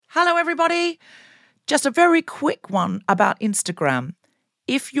Hello, everybody. Just a very quick one about Instagram.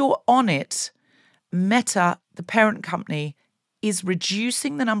 If you're on it, Meta, the parent company, is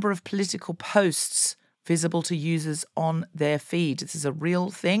reducing the number of political posts visible to users on their feed. This is a real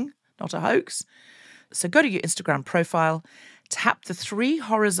thing, not a hoax. So go to your Instagram profile, tap the 3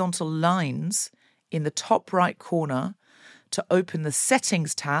 horizontal lines in the top right corner to open the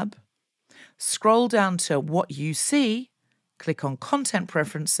Settings tab, scroll down to What You See, click on Content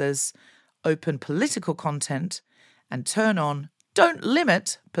Preferences, open Political Content, and turn on Don't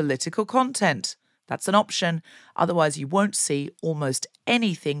Limit Political Content. That's an option. Otherwise, you won't see almost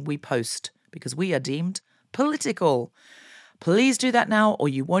anything we post because we are deemed political. Please do that now, or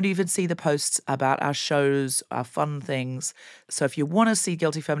you won't even see the posts about our shows, our fun things. So if you want to see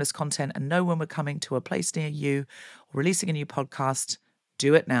Guilty Feminist content and know when we're coming to a place near you or releasing a new podcast,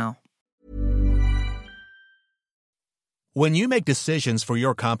 do it now. When you make decisions for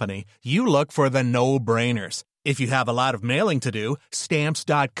your company, you look for the no-brainers. If you have a lot of mailing to do,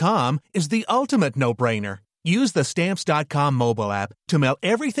 Stamps.com is the ultimate no-brainer. Use the Stamps.com mobile app to mail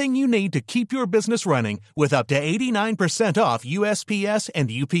everything you need to keep your business running with up to 89% off USPS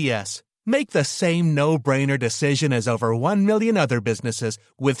and UPS. Make the same no-brainer decision as over 1 million other businesses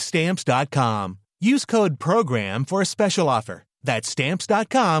with Stamps.com. Use code PROGRAM for a special offer. That's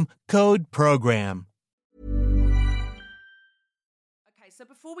Stamps.com, code PROGRAM. So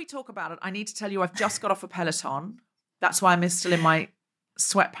before we talk about it, I need to tell you I've just got off a Peloton. That's why I'm still in my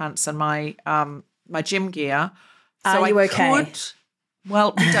sweatpants and my my gym gear. So Are you okay?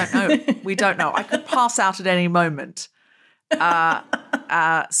 Well, we don't know. We don't know. I could pass out at any moment.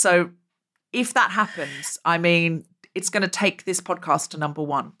 So if that happens, I mean, it's going to take this podcast to number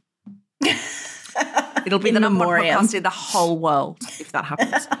 1. It'll be the number 1 podcast in the whole world if that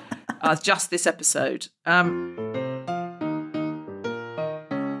happens. Just this episode.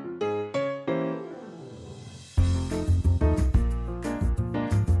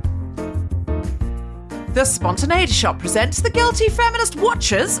 The Spontaneity Shop presents the Guilty Feminist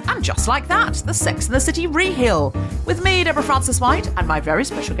Watchers, and just like that, the Sex and the City Rehill, with me, Deborah Frances-White, and my very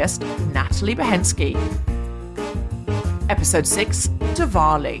special guest, Natalie Bochenski. Episode 6,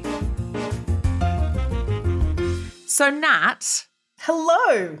 Diwali. So, Nat.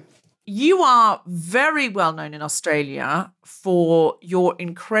 Hello. You are very well known in Australia for your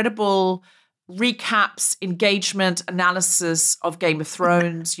incredible recaps, engagement, analysis of Game of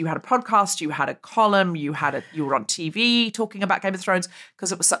Thrones. You had a podcast, you had a column, you were on TV talking about Game of Thrones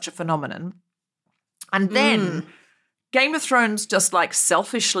because it was such a phenomenon. And then Game of Thrones just like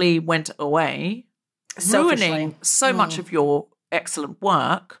selfishly went away, ruining so much of your excellent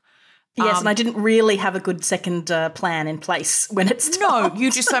work. Yes, and I didn't really have a good second plan in place when it started. No,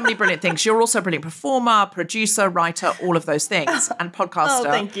 you do so many brilliant things. You're also a brilliant performer, producer, writer, all of those things, and podcaster. Oh,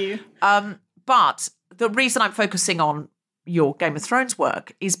 thank you. But the reason I'm focusing on your Game of Thrones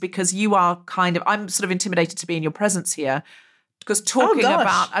work is because you are I'm sort of intimidated to be in your presence here, because talking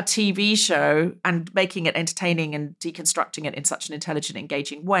about a TV show and making it entertaining and deconstructing it in such an intelligent,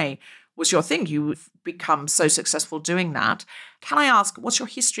 engaging way was your thing. You've become so successful doing that. Can I ask, what's your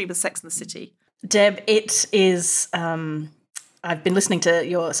history with Sex and the City? Deb, it is I've been listening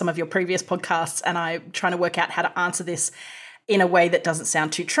to some of your previous podcasts, and I'm trying to work out how to answer this in a way that doesn't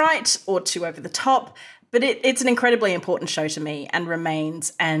sound too trite or too over the top. But it's an incredibly important show to me and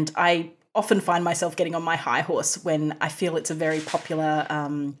remains. And I often find myself getting on my high horse when I feel it's a very popular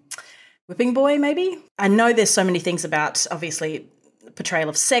whipping boy, maybe. I know there's so many things about, obviously, the portrayal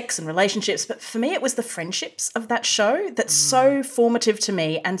of sex and relationships, but for me it was the friendships of that show that's so formative to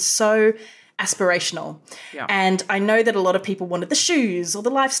me and so aspirational. Yeah. And I know that a lot of people wanted the shoes or the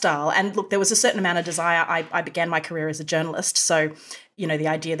lifestyle. And look, there was a certain amount of desire. I began my career as a journalist. So, you know, the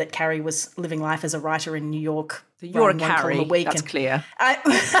idea that Carrie was living life as a writer in New York. You're a Carrie, that's clear.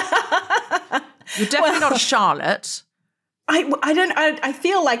 You're definitely not a Charlotte. I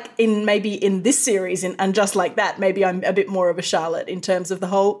feel like in this series and just like that, maybe I'm a bit more of a Charlotte in terms of the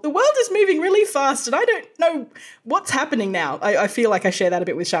world is moving really fast and I don't know what's happening now. I feel like I share that a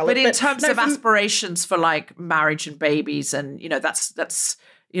bit with Charlotte. But in terms of aspirations for like marriage and babies and, you know, that's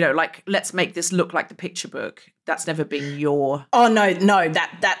you know, like, let's make this look like the picture book. That's never been your... Oh, no,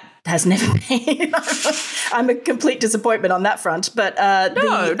 that has never been. I'm a complete disappointment on that front. But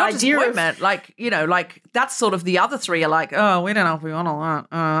no, not idea disappointment. Like, you know, like, that's sort of the other three are like, oh, we don't know if we want all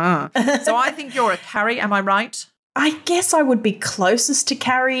that. So I think you're a Carrie, am I right? I guess I would be closest to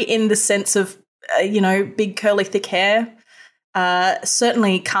Carrie in the sense of, you know, big curly thick hair.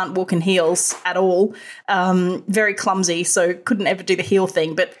 Certainly can't walk in heels at all. Very clumsy, so couldn't ever do the heel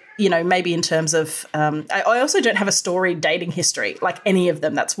thing. But, maybe in terms of I also don't have a storied dating history, like any of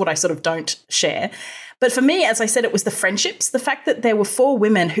them. That's what I sort of don't share. But for me, as I said, it was the friendships, the fact that there were 4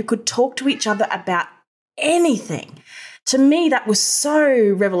 women who could talk to each other about anything. To me, that was so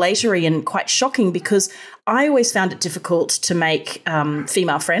revelatory and quite shocking because I always found it difficult to make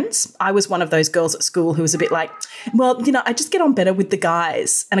female friends. I was one of those girls at school who was a bit like, well, I just get on better with the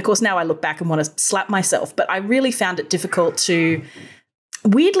guys. And of course, now I look back and want to slap myself. But I really found it difficult to,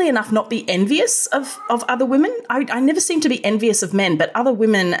 weirdly enough, not be envious of other women. I never seemed to be envious of men, but other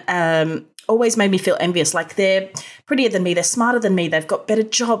women always made me feel envious. Like they're prettier than me, they're smarter than me, they've got better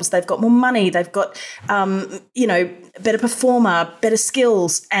jobs, they've got more money, they've got, better performer, better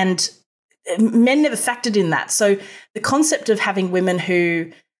skills, and men never factored in that. So the concept of having women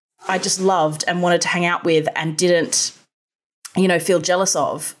who I just loved and wanted to hang out with and didn't, feel jealous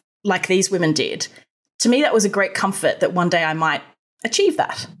of, like these women did, to me that was a great comfort that one day I might achieve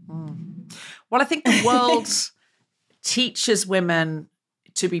that. Well, I think the world teaches women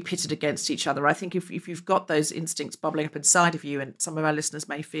to be pitted against each other. I think if you've got those instincts bubbling up inside of you, and some of our listeners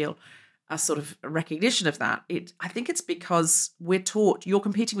may feel a sort of recognition of that, I think it's because we're taught you're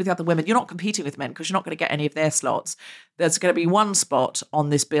competing with other women. You're not competing with men because you're not going to get any of their slots. There's going to be one spot on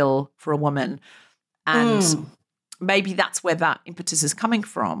this bill for a woman. And maybe that's where that impetus is coming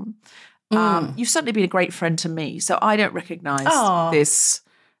from. You've certainly been a great friend to me, so I don't recognise this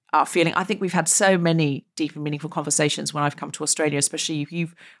feeling. I think we've had so many deep and meaningful conversations when I've come to Australia, especially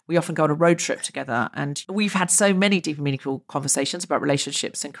we often go on a road trip together, and we've had so many deep and meaningful conversations about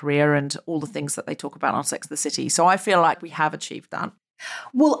relationships and career and all the things that they talk about on Sex and the City. So I feel like we have achieved that.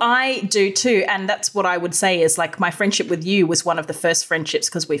 Well, I do too. And that's what I would say is like my friendship with you was one of the first friendsps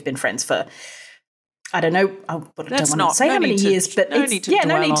because we've been friends for, I don't know, I don't want to say how many years, but no need to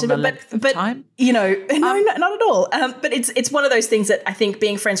dwell on the length of time. No, not at all. But it's one of those things that I think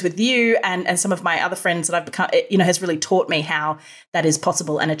being friends with you and some of my other friends that I've become, has really taught me how that is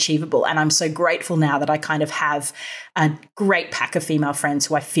possible and achievable. And I'm so grateful now that I kind of have a great pack of female friends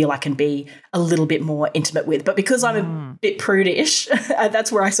who I feel I can be a little bit more intimate with. But because I'm a bit prudish,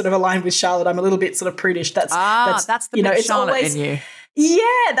 that's where I sort of align with Charlotte. I'm a little bit sort of prudish. That's the bit Charlotte in you.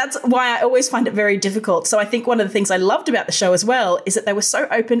 Yeah, that's why I always find it very difficult. So I think one of the things I loved about the show as well is that they were so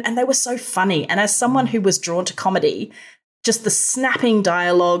open and they were so funny. And as someone who was drawn to comedy, just the snapping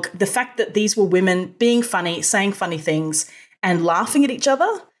dialogue, the fact that these were women being funny, saying funny things and laughing at each other,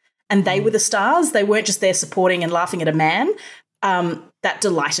 and they were the stars. They weren't just there supporting and laughing at a man. That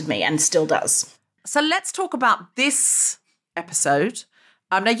delighted me and still does. So let's talk about this episode.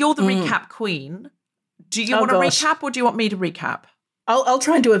 Now, you're the recap queen. Do you want to recap or do you want me to recap? I'll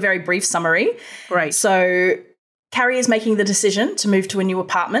try and do a very brief summary. Great. So Carrie is making the decision to move to a new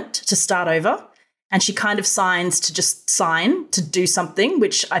apartment, to start over, and she kind of signs to do something,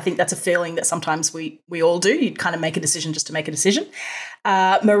 which I think that's a feeling that sometimes we all do. You kind of make a decision just to make a decision.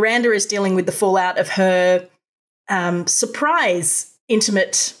 Miranda is dealing with the fallout of her surprise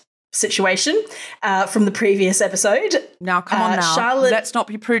intimate situation from the previous episode. Now, come on now. Charlotte, let's not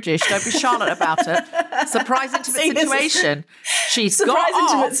be prudish. Don't be Charlotte about it. Surprise intimate situation. She's got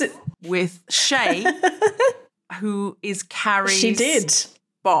off with Shay, who is Carrie's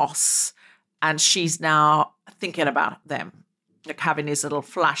boss, and she's now thinking about them, like having these little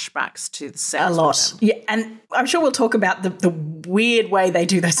flashbacks to the set. A lot. Yeah, and I'm sure we'll talk about the weird way they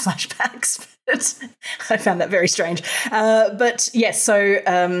do those flashbacks. I found that very strange. But yes,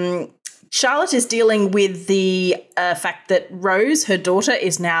 so Charlotte is dealing with the fact that Rose, her daughter,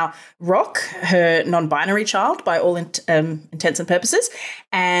 is now Rock, her non-binary child by all intents and purposes.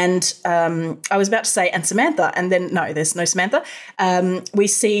 And I was about to say, and Samantha, and then no, there's no Samantha. We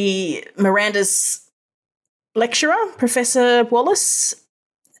see Miranda's lecturer, Professor Wallace,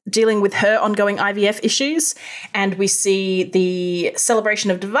 dealing with her ongoing IVF issues. And we see the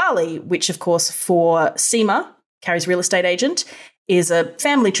celebration of Diwali, which, of course, for Seema, Carrie's real estate agent, is a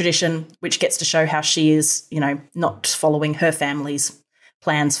family tradition which gets to show how she is, not following her family's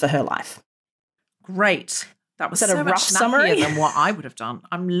plans for her life. Great. That was so a rough summary than what I would have done.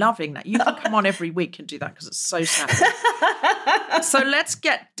 I'm loving that. You can come on every week and do that because it's so snappy. So let's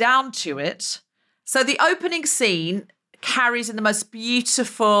get down to it. So the opening scene, Carrie's in the most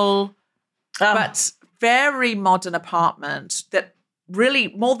beautiful but very modern apartment that really,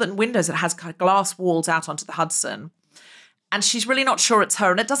 more than windows, it has kind of glass walls out onto the Hudson. And she's really not sure it's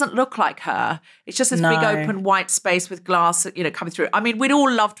her, and it doesn't look like her. It's just this big open white space with glass, coming through. I mean, we'd all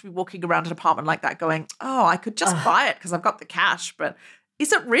love to be walking around an apartment like that going, oh, I could just buy it because I've got the cash, but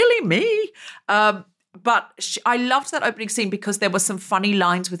is it really me? But I loved that opening scene because there were some funny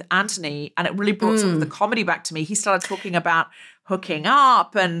lines with Anthony, and it really brought some of the comedy back to me. He started talking about hooking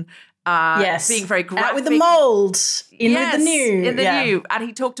up and being very graphic. Out with the mold, in with the new. In the new. And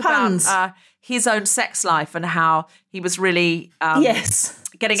he talked about his own sex life and how he was really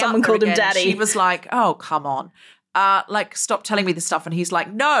getting Someone out there called him again. daddy. She was like, oh, come on. Stop telling me this stuff. And he's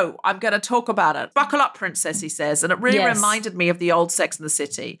like, no, I'm going to talk about it. Buckle up, princess, he says. And it really reminded me of the old Sex and the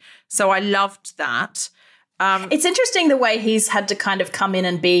City. So I loved that. It's interesting the way he's had to kind of come in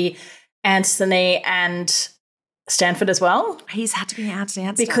and be Anthony and Stanford as well. He's had to be Anthony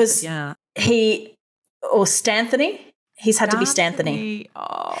and because Stanford, Stanthony. He's had to be Stanthony.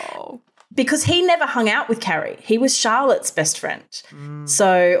 Oh. Because he never hung out with Carrie. He was Charlotte's best friend.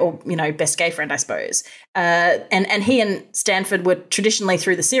 Best gay friend, I suppose. And he and Stanford were traditionally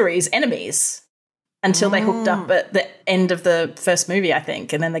through the series enemies until they hooked up at the end of the first movie, I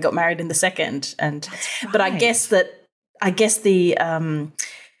think, and then they got married in the second. But I guess the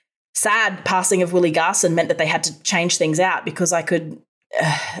sad passing of Willie Garson meant that they had to change things out because I could,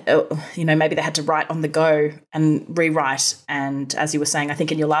 maybe they had to write on the go and rewrite. And as you were saying, I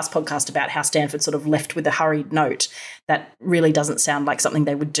think in your last podcast about how Stanford sort of left with a hurried note, that really doesn't sound like something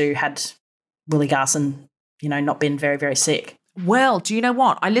they would do had Willie Garson, not been very, very sick. Well, do you know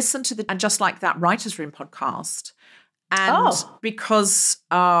what? I listened to And Just Like That Writers' Room podcast. And because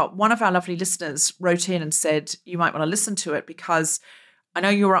one of our lovely listeners wrote in and said, you might want to listen to it because I know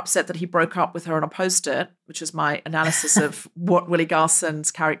you were upset that he broke up with her on a Post-it, which is my analysis of what Willie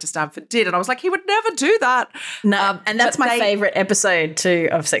Garson's character Stanford did. And I was like, he would never do that. No, and that's my favourite episode too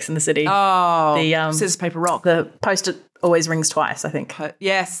of Sex and the City. Oh, the Scissors, Paper, Rock. The Post-it always rings twice, I think.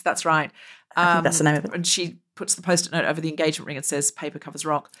 Yes, that's right. I think that's the name of it. And she puts the Post-it note over the engagement ring and says, paper covers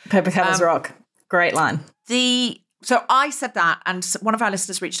rock. Paper covers rock. Great line. So I said that, and one of our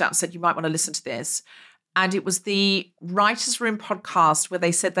listeners reached out and said, you might want to listen to this. And it was the Writers' Room podcast where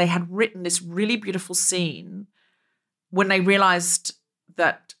they said they had written this really beautiful scene when they realized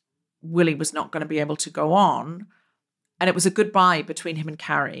that Willie was not going to be able to go on. And it was a goodbye between him and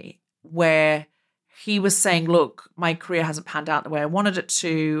Carrie where he was saying, look, my career hasn't panned out the way I wanted it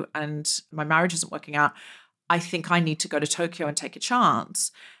to and my marriage isn't working out. I think I need to go to Tokyo and take a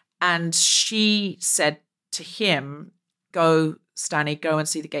chance. And she said to him, go, Stanley, go and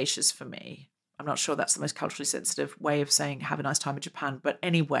see the geishas for me. I'm not sure that's the most culturally sensitive way of saying have a nice time in Japan. But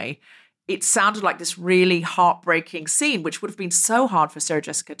anyway, it sounded like this really heartbreaking scene, which would have been so hard for Sarah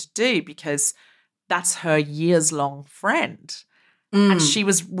Jessica to do because that's her years-long friend. And she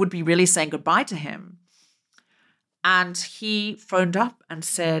would be really saying goodbye to him. And he phoned up and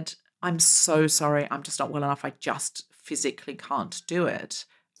said, I'm so sorry. I'm just not well enough. I just physically can't do it.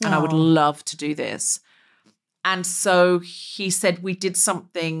 And I would love to do this. And so he said we did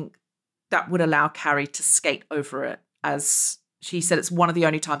something that would allow Carrie to skate over it. As she said, it's one of the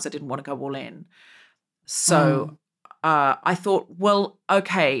only times I didn't want to go all in. So I thought, well,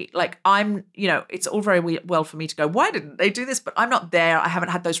 okay, like it's all very well for me to go, why didn't they do this? But I'm not there. I haven't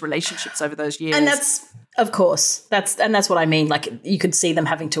had those relationships over those years. And that's, of course, that's what I mean. Like you could see them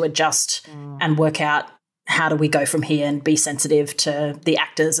having to adjust and work out how do we go from here and be sensitive to the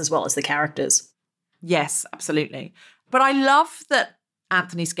actors as well as the characters. Yes, absolutely. But I love that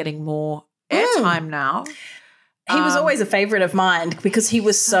Anthony's getting more airtime now. He was always a favourite of mine because he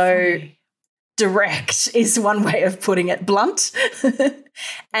was so direct is one way of putting it, blunt,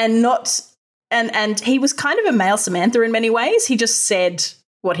 and he was kind of a male Samantha in many ways. He just said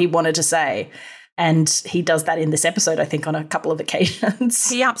what he wanted to say. And he does that in this episode, I think, on a couple of occasions.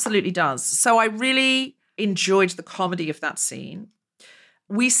 He absolutely does. So I really enjoyed the comedy of that scene.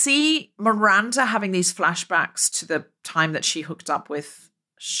 We see Miranda having these flashbacks to the time that she hooked up with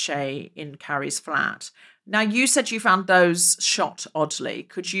Shay in Carrie's flat. Now, you said you found those shot oddly.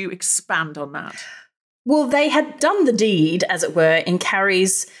 Could you expand on that? Well, they had done the deed, as it were, in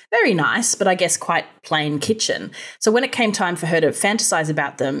Carrie's very nice, but I guess quite plain kitchen. So when it came time for her to fantasize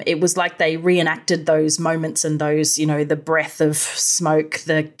about them, it was like they reenacted those moments and those, the breath of smoke,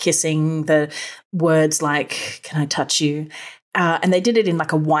 the kissing, the words like, can I touch you? And they did it in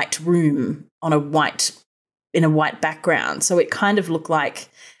like a white room in a white background. So it kind of looked like,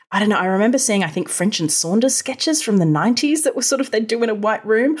 I don't know, I remember seeing, I think, French and Saunders sketches from the 90s that were sort of, they do in a white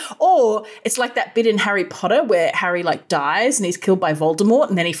room. Or it's like that bit in Harry Potter where Harry like dies and he's killed by Voldemort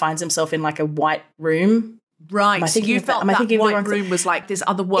and then he finds himself in like a white room. Right. So you felt that white room was like this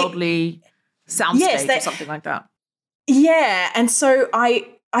otherworldly soundstage or something like that. Yeah. And so I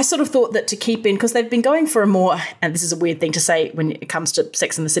sort of thought that to keep in, because they've been going for a more, and this is a weird thing to say when it comes to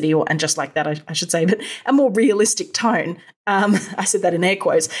Sex and the City, and just like that, I should say, but a more realistic tone. I said that in air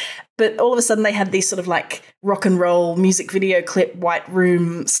quotes. But all of a sudden they had these sort of like rock and roll music video clip, white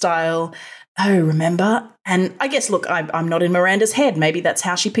room style oh, remember? And I guess, look, I'm not in Miranda's head. Maybe that's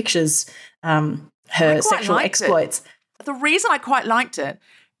how she pictures her sexual exploits. The reason I quite liked it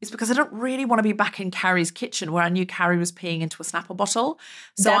is because I don't really want to be back in Carrie's kitchen where I knew Carrie was peeing into a Snapple bottle.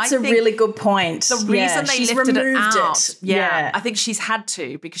 So that's a really good point. The reason they lifted it out, yeah, I think she's had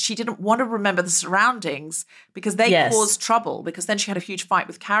to, because she didn't want to remember the surroundings because they caused trouble, because then she had a huge fight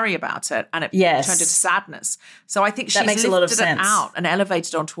with Carrie about it and it turned into sadness. So I think she's lifted it out and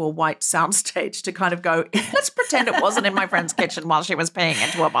elevated onto a white soundstage to kind of go, let's pretend it wasn't in my friend's kitchen while she was peeing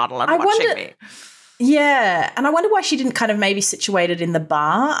into a bottle and watching me. Yeah, and I wonder why she didn't kind of maybe situate it in the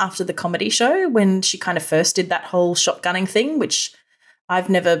bar after the comedy show when she kind of first did that whole shotgunning thing, which I've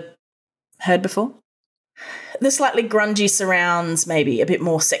never heard before. The slightly grungy surrounds, maybe a bit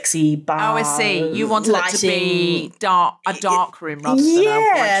more sexy bar. Oh, I see. You wanted it to be a dark room rather than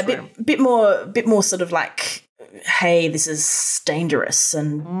a bright room. bit more sort of like, hey, this is dangerous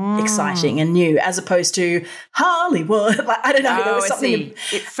and exciting and new, as opposed to Hollywood. Like, I don't know. There was something.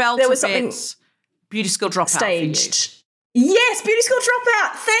 It felt a bit Beauty School Dropout staged. Yes, Beauty School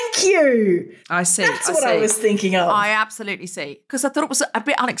Dropout. Thank you. I see. That's what I was thinking of. I absolutely see. Because I thought it was a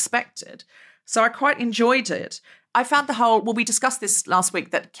bit unexpected. So I quite enjoyed it. I found we discussed this last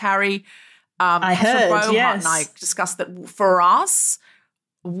week, that Carrie, I heard, yes. and I discussed that for us,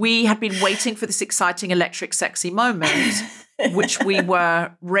 we had been waiting for this exciting, electric, sexy moment, which we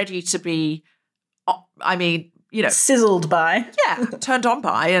were ready to be, sizzled by. Yeah, turned on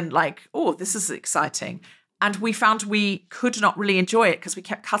by and like, oh, this is exciting. And we found we could not really enjoy it because we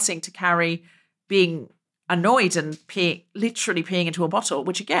kept cutting to Carrie being annoyed and literally peeing into a bottle,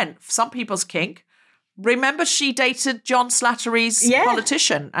 which again, some people's kink. Remember, she dated John Slattery's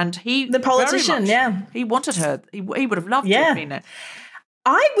politician, and he he wanted her. He would have loved to have been it.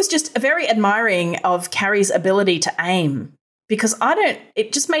 I was just very admiring of Carrie's ability to aim. Because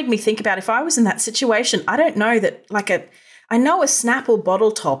it just made me think about, if I was in that situation, I don't know that I know a Snapple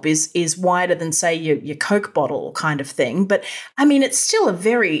bottle top is wider than, say, your Coke bottle kind of thing. But, I mean, it's still a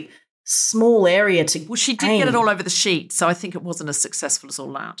very small area to Well, she did get it all over the sheet, so I think it wasn't as successful as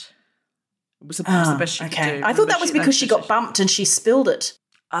all that. It was the best she could do. I thought that was because she got bumped and she spilled it.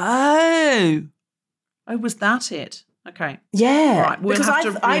 Oh, was that it? Okay. Yeah. All right, we'll have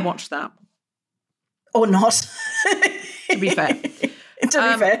to rewatch that. Or not. To be fair.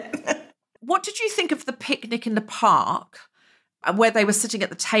 fair. What did you think of the picnic in the park where they were sitting at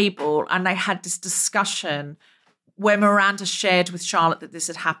the table and they had this discussion where Miranda shared with Charlotte that this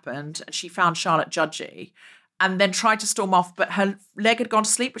had happened and she found Charlotte judgy and then tried to storm off, but her leg had gone to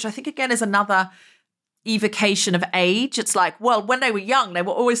sleep, which I think, again, is another evocation of age. It's like, well, when they were young, they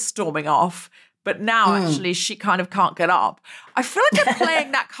were always storming off. But now, actually, she kind of can't get up. I feel like they're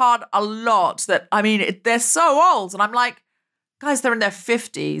playing that card a lot. That, I mean, they're so old. And I'm like, guys, they're in their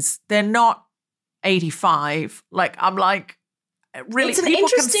 50s. They're not 85. Like, I'm like, really, people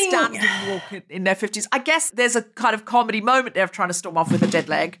can stand and walk in their 50s. I guess there's a kind of comedy moment there of trying to storm off with a dead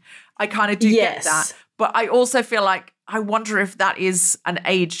leg. I kind of do get that. But I also feel like, I wonder if that is an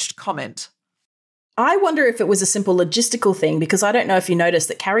aged comment. I wonder if it was a simple logistical thing, because I don't know if you noticed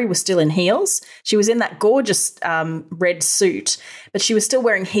that Carrie was still in heels. She was in that gorgeous red suit, but she was still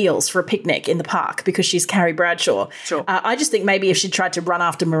wearing heels for a picnic in the park because she's Carrie Bradshaw. Sure. I just think maybe if she tried to run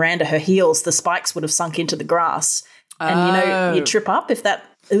after Miranda, her heels, the spikes would have sunk into the grass. And, you trip up if that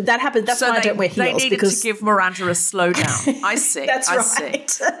happened. That's why I don't wear heels. They needed to give Miranda a slowdown. I see. That's right.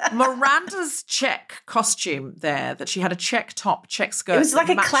 See. Miranda's check costume there, that she had a check top, check skirt. It was like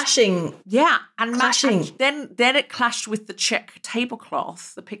a clashing. Yeah. And clashing. And then it clashed with the check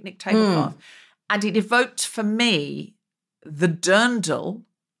tablecloth, the picnic tablecloth. And it evoked for me the dirndl,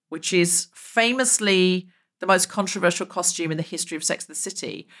 which is famously the most controversial costume in the history of Sex and the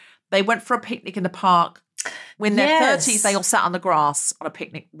City. They went for a picnic in the park. When their 30s, they all sat on the grass on a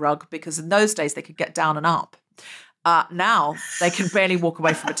picnic rug because in those days they could get down and up. Now they can barely walk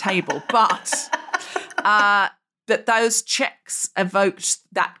away from a table. But that those checks evoked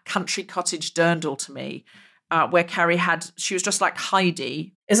that country cottage dirndl to me, where Carrie she was just like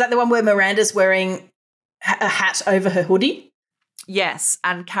Heidi. Is that the one where Miranda's wearing a hat over her hoodie? Yes,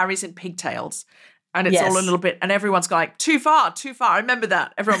 and Carrie's in pigtails. And it's all a little bit, and everyone's like, too far, too far. I remember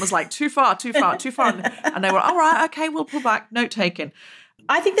that. Everyone was like, too far, too far, too far. And they were, all right, okay, we'll pull back, note taken.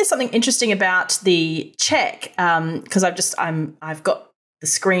 I think there's something interesting about the check, because I've got the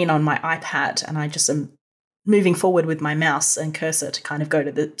screen on my iPad and I just am moving forward with my mouse and cursor to kind of go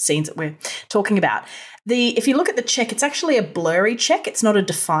to the scenes that we're talking about. If you look at the check, it's actually a blurry check. It's not a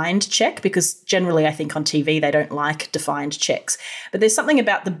defined check, because generally I think on TV they don't like defined checks. But there's something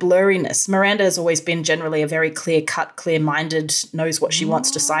about the blurriness. Miranda has always been generally a very clear-cut, clear-minded, knows what she wants,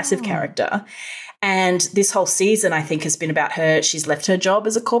 decisive character. And this whole season, I think, has been about her. She's left her job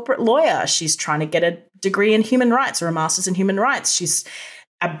as a corporate lawyer. She's trying to get a degree in human rights or a master's in human rights. She's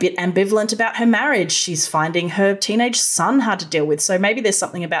a bit ambivalent about her marriage. She's finding her teenage son hard to deal with. So maybe there's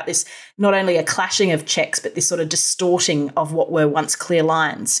something about this, not only a clashing of checks, but this sort of distorting of what were once clear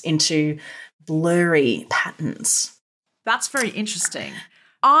lines into blurry patterns. That's very interesting.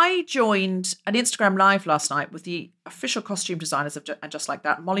 I joined an Instagram Live last night with the official costume designers of Just Like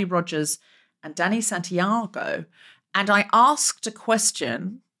That, Molly Rogers and Danny Santiago, and I asked a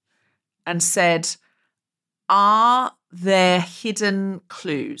question and said, are there hidden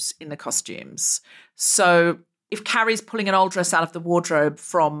clues in the costumes? So if Carrie's pulling an old dress out of the wardrobe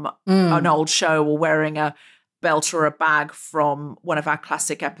from an old show, or wearing a belt or a bag from one of our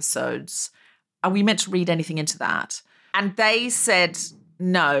classic episodes, are we meant to read anything into that? And they said,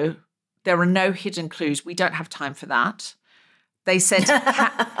 no, there are no hidden clues. We don't have time for that. They said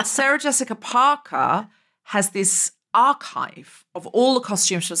Sarah Jessica Parker has this archive of all the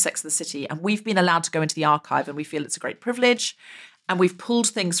costumes from Sex and the City, and we've been allowed to go into the archive, and we feel it's a great privilege, and we've pulled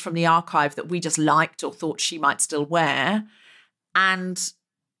things from the archive that we just liked or thought she might still wear, and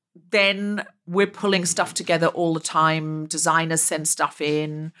then we're pulling stuff together all the time. Designers send stuff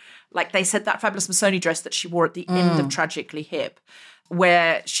in, like they said that fabulous Missoni dress that she wore at the end of Tragically Hip,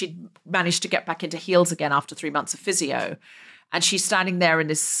 where she'd managed to get back into heels again after 3 months of physio, and she's standing there in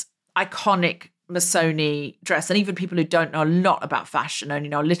this iconic Missoni dress, and even people who don't know a lot about fashion, only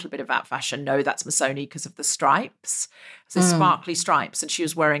know a little bit about fashion, know that's Missoni because of the stripes, so sparkly stripes, and she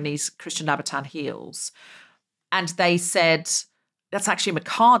was wearing these Christian Louboutin heels, and they said that's actually a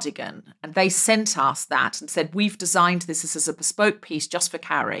cardigan, and they sent us that and said, we've designed this as a bespoke piece just for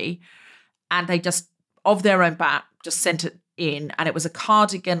Carrie, and they just, of their own back, just sent it in, and it was a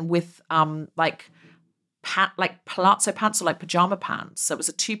cardigan with palazzo pants, or like pajama pants. So it was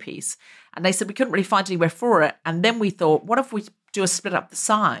a two-piece. And they said we couldn't really find anywhere for it. And then we thought, what if we do a split up the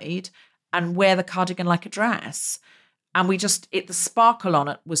side and wear the cardigan like a dress? And the sparkle on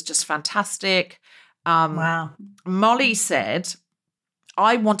it was just fantastic. Wow. Molly said,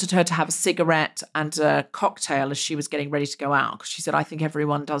 I wanted her to have a cigarette and a cocktail as she was getting ready to go out, because she said, I think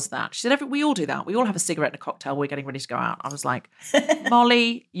everyone does that. She said, we all do that. We all have a cigarette and a cocktail. We're getting ready to go out. I was like,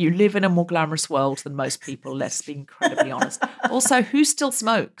 Molly, you live in a more glamorous world than most people. Let's be incredibly honest. Also, who still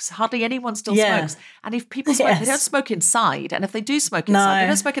smokes? Hardly anyone still smokes. And if people smoke, they don't smoke inside. And if they do smoke inside, they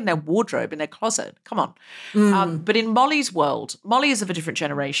don't smoke in their wardrobe, in their closet. Come on. But in Molly's world, Molly is of a different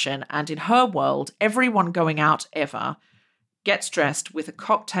generation. And in her world, everyone going out ever gets dressed with a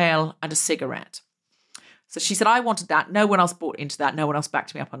cocktail and a cigarette. So she said, I wanted that. No one else bought into that. No one else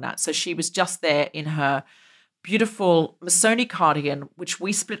backed me up on that. So she was just there in her beautiful Missoni cardigan, which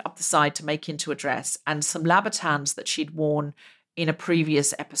we split up the side to make into a dress, and some Louboutins that she'd worn in a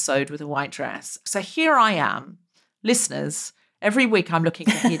previous episode with a white dress. So here I am, listeners, every week I'm looking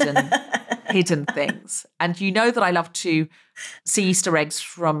for hidden things. And you know that I love to see Easter eggs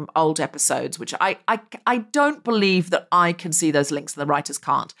from old episodes, which I don't believe that I can see those links and the writers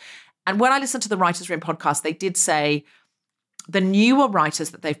can't. And when I listened to the Writers' Room podcast, they did say the newer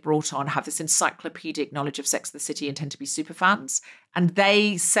writers that they've brought on have this encyclopedic knowledge of Sex and the City and tend to be super fans. And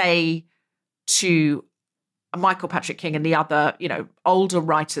they say to Michael Patrick King and the other, older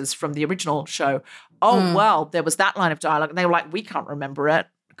writers from the original show, well, there was that line of dialogue. And they were like, we can't remember it.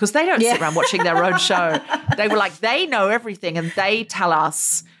 Because they don't sit around watching their own show. They were like, they know everything and they tell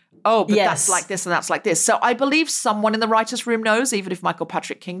us, that's like this and that's like this. So I believe someone in the writer's room knows, even if Michael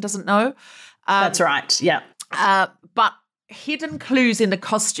Patrick King doesn't know. That's right, yeah. But hidden clues in the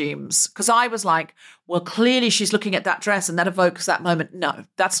costumes, because I was like, well, clearly she's looking at that dress and that evokes that moment. No,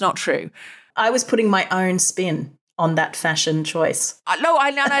 that's not true. I was putting my own spin on that fashion choice. I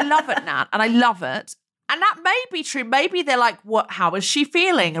love it, Nat, and I love it. And that may be true. Maybe they're like, how is she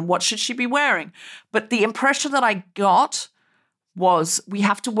feeling and what should she be wearing? But the impression that I got was we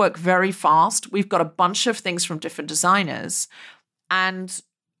have to work very fast. We've got a bunch of things from different designers and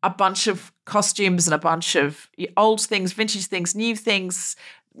a bunch of costumes and a bunch of old things, vintage things, new things.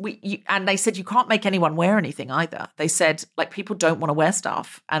 And they said you can't make anyone wear anything either. They said, like, people don't want to wear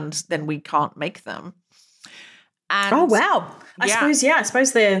stuff and then we can't make them. And oh, wow. I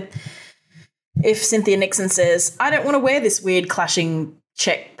suppose they're... If Cynthia Nixon says, I don't want to wear this weird clashing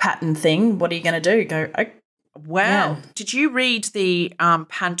check pattern thing, what are you going to do? Go, Did you read the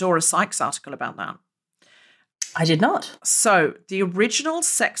Pandora Sykes article about that? I did not. So the original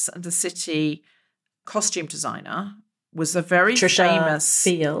Sex and the City costume designer was a very famous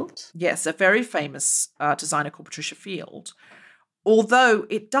Field. Yes, a very famous designer called Patricia Field. Although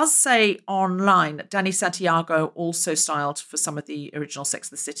it does say online that Danny Santiago also styled for some of the original Sex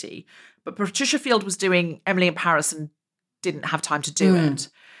and the City, but Patricia Field was doing Emily in Paris and didn't have time to do it,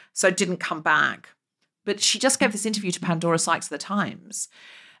 so didn't come back. But she just gave this interview to Pandora Sykes of the Times,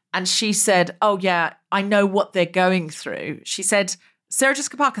 and she said, "Oh yeah, I know what they're going through." She said, "Sarah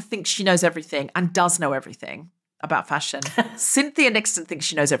Jessica Parker thinks she knows everything and does know everything about fashion. Cynthia Nixon thinks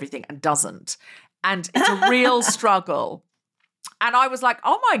she knows everything and doesn't. And it's a real struggle." And I was like,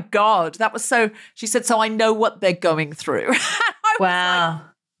 oh my God, that was so, she said, "So I know what they're going through." Wow. Like,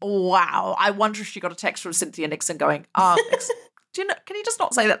 wow. I wonder if she got a text from Cynthia Nixon going, do you know, can you just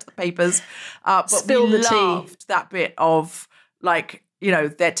not say that to the papers? But Spill we the tea. loved that bit of like, you know,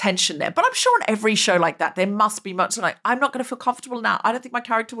 their tension there. But I'm sure on every show like that, there must be much like, I'm not going to feel comfortable now. I don't think my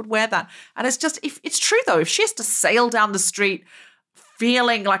character would wear that. And it's just, if it's true though, if she has to sail down the street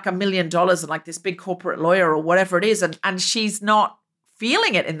feeling like $1 million and like this big corporate lawyer or whatever it is, and she's not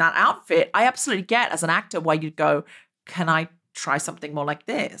feeling it in that outfit, I absolutely get as an actor why you'd go, can I try something more like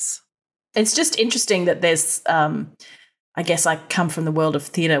this? It's just interesting that there's, I guess I come from the world of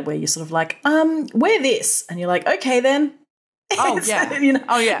theatre where you're sort of like, wear this. And you're like, okay then. Oh, yeah. You know,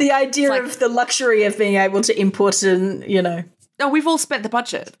 oh, yeah. The idea like, of the luxury of being able to import and, you know. No, we've all spent the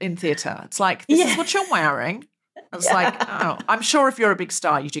budget in theatre. It's like, this is what you're wearing. It's like, oh, I'm sure if you're a big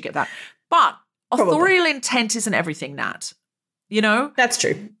star, you do get that. But authorial intent isn't everything, Nat. You know? That's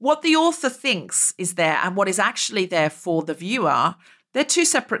true. What the author thinks is there and what is actually there for the viewer, they're two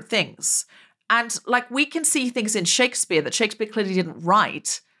separate things. And like we can see things in Shakespeare that Shakespeare clearly didn't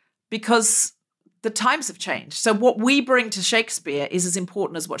write because the times have changed. So what we bring to Shakespeare is as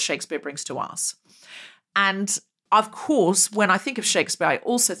important as what Shakespeare brings to us. And of course, when I think of Shakespeare, I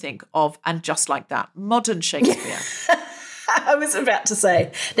also think of, and just like that, modern Shakespeare. I was about to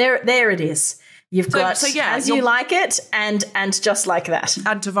say, there it is. You've got As You Like It and Just Like That.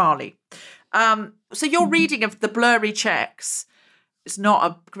 And Tavali. So your reading of the blurry checks, it's not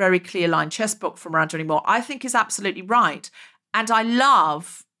a very clear line chess book from Miranda anymore, I think is absolutely right. And I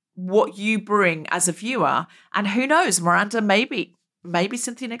love what you bring as a viewer. And who knows, Miranda, maybe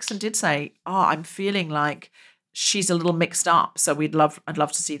Cynthia Nixon did say, I'm feeling like she's a little mixed up. So I'd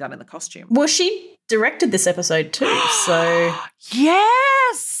love to see that in the costume. Well, she directed this episode too. So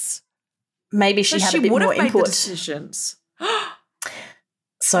yes. Maybe she had a bit more input. Made the decisions.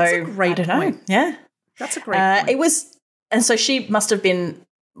 So that's a great I don't know. Yeah. That's a great point. It was, and so she must have been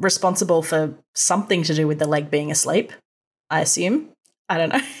responsible for something to do with the leg being asleep, I assume. I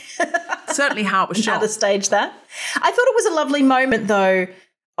don't know. Certainly how it was shot. How to stage that. I thought it was a lovely moment, though,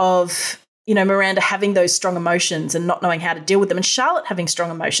 of, you know, Miranda having those strong emotions and not knowing how to deal with them, and Charlotte having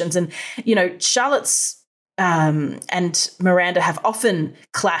strong emotions. And, you know, Charlotte's and Miranda have often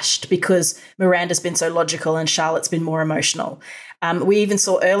clashed because Miranda's been so logical and Charlotte's been more emotional. We even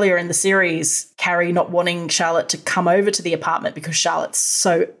saw earlier in the series Carrie not wanting Charlotte to come over to the apartment because Charlotte's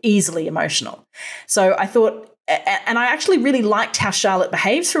so easily emotional. So I thought, and I actually really liked how Charlotte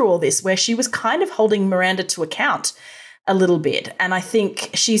behaved through all this, where she was kind of holding Miranda to account a little bit. And I think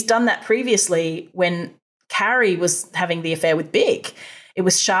she's done that previously when Carrie was having the affair with Big. It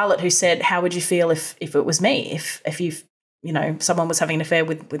was Charlotte who said, how would you feel if it was me, if you know, someone was having an affair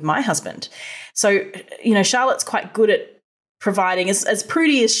with my husband? So, you know, Charlotte's quite good at providing, as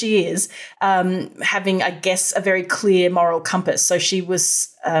prudy as she is, having, I guess, a very clear moral compass. So she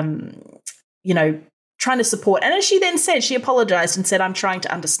was, you know, trying to support. And as she then said, she apologized and said, I'm trying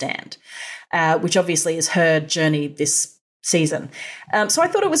to understand, which obviously is her journey this season. So I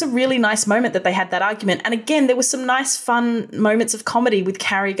thought it was a really nice moment that they had that argument. And again, there was some nice, fun moments of comedy with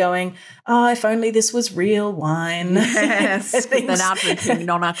Carrie going, if only this was real wine. Yes, they're now drinking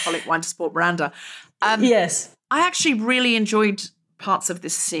non-alcoholic wine to support Miranda. Yes. I actually really enjoyed parts of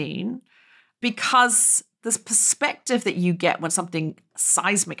this scene because this perspective that you get when something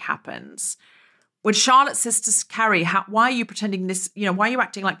seismic happens. When Charlotte says to Carrie, why are you pretending this, you know, why are you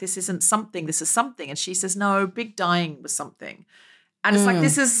acting like this isn't something, this is something? And she says, no, Big dying was something. And it's like,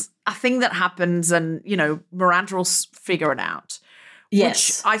 this is a thing that happens and, you know, Miranda will figure it out.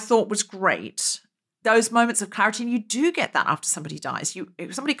 Yes. Which I thought was great. Those moments of clarity, and you do get that after somebody dies.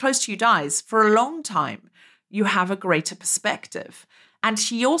 If somebody close to you dies for a long time, you have a greater perspective. And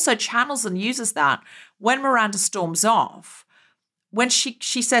she also channels and uses that when Miranda storms off. When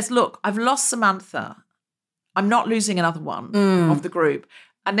she says, look, I've lost Samantha. I'm not losing another one of the group.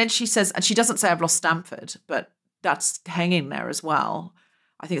 And then she says, and she doesn't say I've lost Stanford, but that's hanging there as well.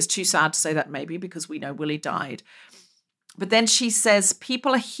 I think it's too sad to say that maybe because we know Willie died. But then she says,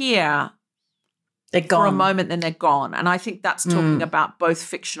 people are here they're gone for a moment, then they're gone. And I think that's talking about both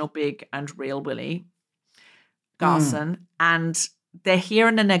fictional Big and real Willie Garson. And they're here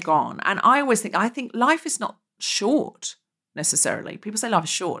and then they're gone. And I think life is not short necessarily. People say life is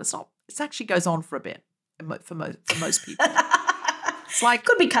short. It's not. It actually goes on for a bit for most people. It's like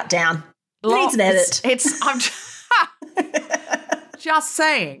could be cut down. Needs an edit. I'm just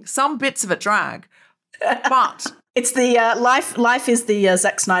saying some bits of it drag, but it's the life is the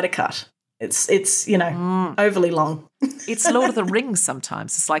Zack Snyder cut. It's overly long. It's Lord of the Rings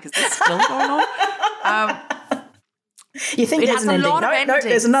sometimes. It's like, is this still going on? You think there's an ending? No,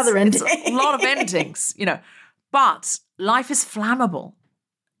 there's another ending. It's a lot of endings, But life is flammable.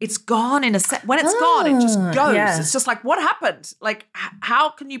 It's gone in a set. When it's gone, it just goes. Yeah. It's just like, what happened? Like, how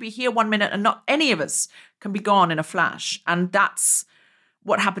can you be here 1 minute and not any of us can be gone in a flash? And that's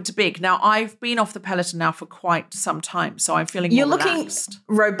what happened to Big. Now, I've been off the Peloton now for quite some time, so I'm feeling more relaxed.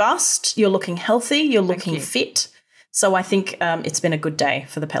 You're looking robust. You're looking healthy. You're looking fit. So I think it's been a good day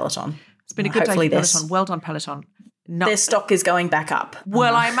for the Peloton. It's been a good day for Peloton. Well done, Peloton. Their stock is going back up.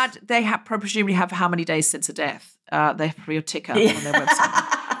 Well, I imagine they presumably have how many days since a death? They have a ticker on their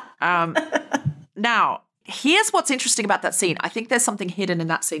website. Now, here's what's interesting about that scene. I think there's something hidden in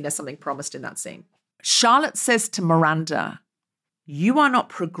that scene. There's something promised in that scene. Charlotte says to Miranda, you are not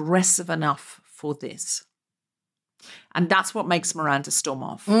progressive enough for this. And that's what makes Miranda storm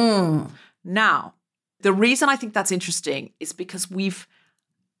off. Now, the reason I think that's interesting is because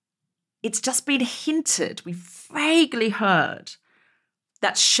it's just been hinted, we've vaguely heard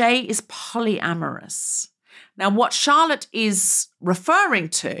that Shay is polyamorous. Now, what Charlotte is referring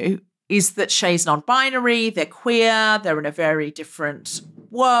to is that Shay's non-binary, they're queer, they're in a very different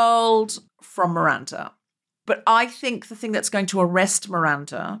world from Miranda. But I think the thing that's going to arrest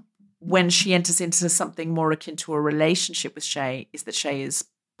Miranda when she enters into something more akin to a relationship with Shay is that Shay is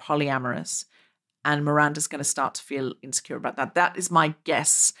polyamorous, and Miranda's going to start to feel insecure about that. That is my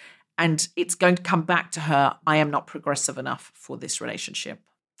guess. And it's going to come back to her, I am not progressive enough for this relationship.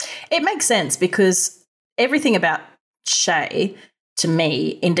 It makes sense because everything about Shay, to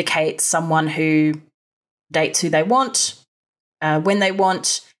me, indicates someone who dates who they want, when they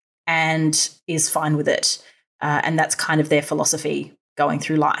want, and is fine with it. And that's kind of their philosophy going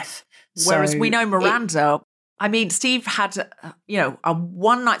through life. Whereas we know Miranda, Steve had, a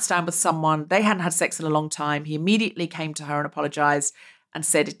one-night stand with someone. They hadn't had sex in a long time. He immediately came to her and apologized and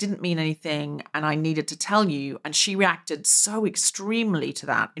said, it didn't mean anything and I needed to tell you. And she reacted so extremely to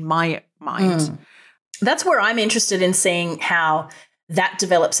that in my mind. That's where I'm interested in seeing how that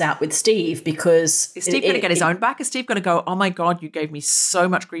develops out with Steve, because... Is Steve going to get his own back? Is Steve going to go, oh my God, you gave me so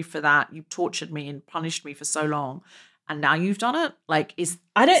much grief for that. You tortured me and punished me for so long. And now you've done it?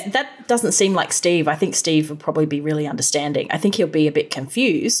 That doesn't seem like Steve. I think Steve will probably be really understanding. I think he'll be a bit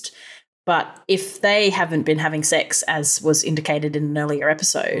confused. But if they haven't been having sex, as was indicated in an earlier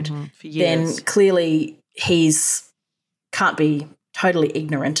episode, then clearly can't be totally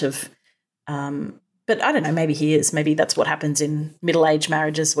ignorant of, but I don't know, maybe he is. Maybe that's what happens in middle-aged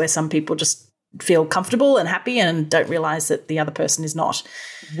marriages where some people just feel comfortable and happy and don't realise that the other person is not.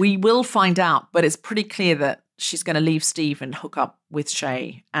 We will find out, but it's pretty clear that she's going to leave Steve and hook up with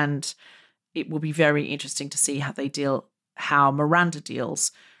Shay, and it will be very interesting to see how Miranda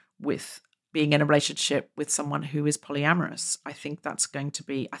deals with being in a relationship with someone who is polyamorous. I think that's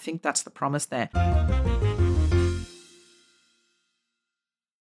the promise there.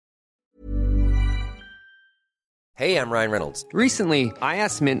 Hey, I'm Ryan Reynolds. Recently, I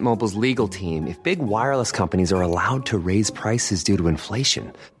asked Mint Mobile's legal team if big wireless companies are allowed to raise prices due to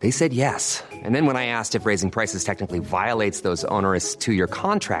inflation. They said yes. And then when I asked if raising prices technically violates those onerous 2-year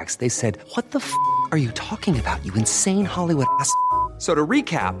contracts, they said, what the f*** are you talking about, you insane Hollywood ass f- So to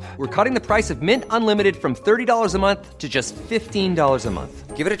recap, we're cutting the price of Mint Unlimited from $30 a month to just $15 a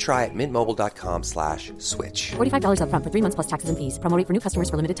month. Give it a try at mintmobile.com/switch. $45 up front for 3 months plus taxes and fees. Promo rate for new customers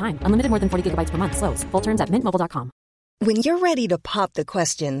for limited time. Unlimited more than 40 gigabytes per month. Slows full terms at mintmobile.com. When you're ready to pop the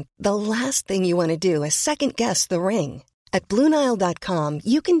question, the last thing you want to do is second-guess the ring. At BlueNile.com,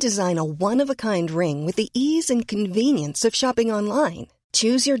 you can design a one-of-a-kind ring with the ease and convenience of shopping online.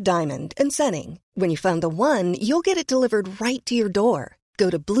 Choose your diamond and setting. When you find the one, you'll get it delivered right to your door. Go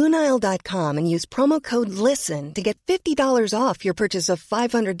to BlueNile.com and use promo code LISTEN to get $50 off your purchase of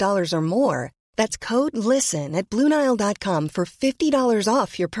 $500 or more. That's code LISTEN at BlueNile.com for $50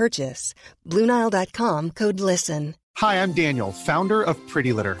 off your purchase. BlueNile.com, code LISTEN. Hi, I'm Daniel, founder of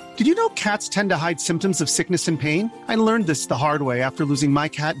Pretty Litter. Did you know cats tend to hide symptoms of sickness and pain? I learned this the hard way after losing my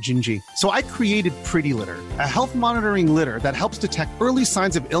cat, Gingy. So I created Pretty Litter, a health monitoring litter that helps detect early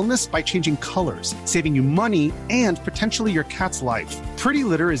signs of illness by changing colors, saving you money and potentially your cat's life. Pretty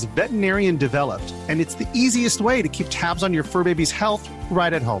Litter is veterinarian developed, and it's the easiest way to keep tabs on your fur baby's health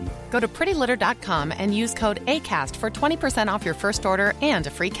right at home. Go to prettylitter.com and use code ACAST for 20% off your first order and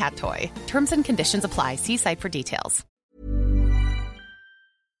a free cat toy. Terms and conditions apply. See site for details.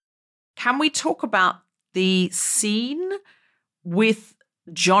 Can we talk about the scene with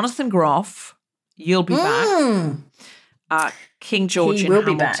Jonathan Groff? You'll be back. King George in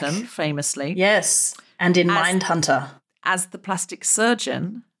Hamilton, famously. Yes, and in Mindhunter. As the plastic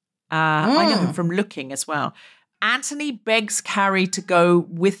surgeon, I know him from Looking as well. Anthony begs Carrie to go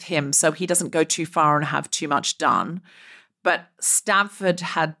with him so he doesn't go too far and have too much done. But Stanford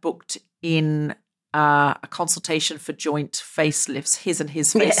had booked in a consultation for joint facelifts, his and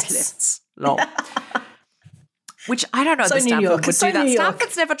his facelifts. Lol. Which I don't know that Stanford would do that.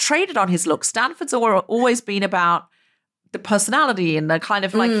 Stanford's never traded on his looks. Stanford's always been about the personality and the kind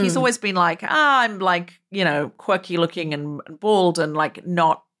of like, he's always been like, I'm like, quirky looking and bald and like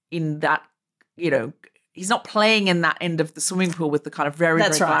not in that, he's not playing in that end of the swimming pool with the kind of very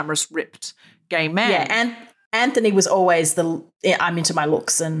glamorous, ripped gay man. Yeah, and Anthony was always I'm into my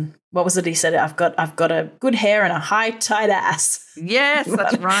looks, and what was it he said? I've got a good hair and a high tight ass. Yes,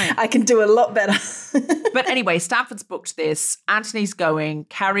 that's right. I can do a lot better. But anyway, Stanford's booked this. Anthony's going.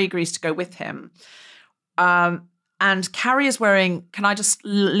 Carrie agrees to go with him. And Carrie is wearing, can I just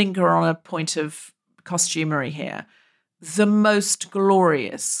linger on a point of costumery here? The most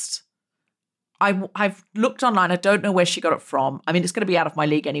glorious. I've looked online. I don't know where she got it from. I mean, it's going to be out of my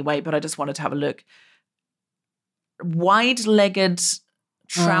league anyway, but I just wanted to have a look. Wide-legged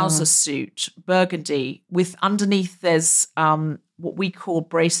trouser suit, burgundy, with underneath there's what we call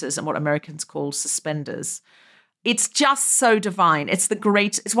braces and what Americans call suspenders. It's just so divine. It's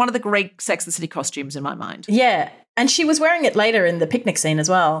one of the great Sex and the City costumes in my mind. Yeah, and she was wearing it later in the picnic scene as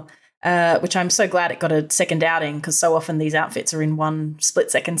well. Which I'm so glad it got a second outing, because so often these outfits are in one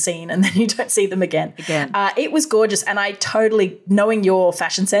split-second scene and then you don't see them again. It was gorgeous, and I totally, knowing your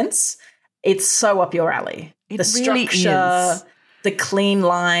fashion sense, it's so up your alley. It the really structure, is. The clean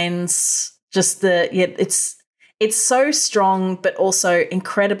lines, just it's so strong but also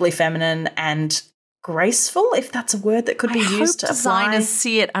incredibly feminine and graceful, if that's a word that could be used to apply. Designers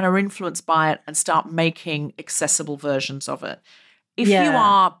see it and are influenced by it and start making accessible versions of it. If you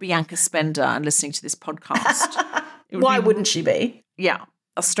are Bianca Spender and listening to this podcast, why wouldn't she be? Yeah,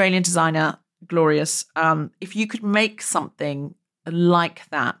 Australian designer, glorious. If you could make something like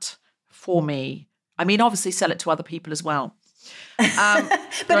that for me, I mean, obviously sell it to other people as well.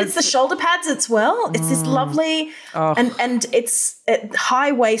 But it's the shoulder pads as well. It's this lovely, and it's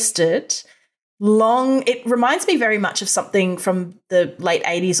high-waisted, long. It reminds me very much of something from the late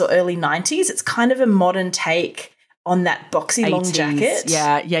 80s or early 90s. It's kind of a modern take on that boxy 80s, long jacket.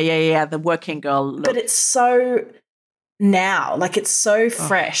 Yeah. The working girl look. But it's so now, like it's so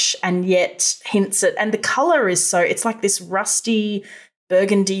fresh and yet hints at, and the colour is so, it's like this rusty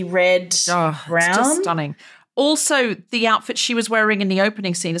burgundy red brown. It's just stunning. Also, the outfit she was wearing in the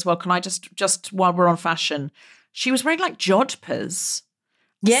opening scene as well, can I just while we're on fashion, she was wearing like jodhpurs.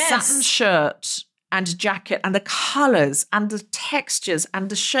 Yes. Satin shirt and jacket, and the colours and the textures and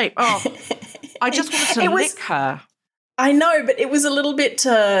the shape. Oh, I just wanted to lick her. I know, but it was a little bit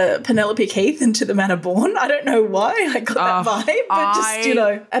Penelope Keith and To the Manor Born. I don't know why I got that vibe, but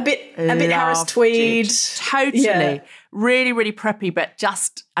just, a bit Harris Tweed. Totally. Yeah. Really, really preppy, but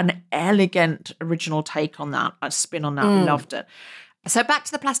just an elegant original take on that, a spin on that. Loved it. So back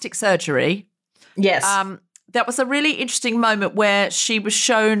to the plastic surgery. Yes. That was a really interesting moment where she was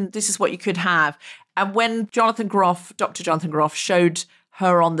shown this is what you could have. And when Dr. Jonathan Groff showed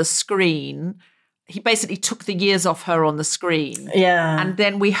her on the screen, he basically took the years off her on the screen. Yeah. And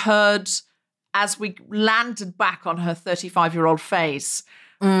then we heard, as we landed back on her 35-year-old face,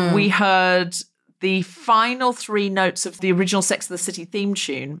 we heard the final 3 notes of the original Sex and the City theme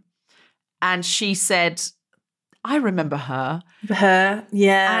tune. And she said, I remember her. Her,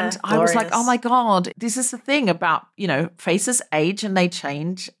 yeah. And I was like, oh my God, this is the thing about, faces age and they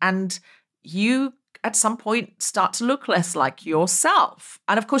change. And you at some point start to look less like yourself.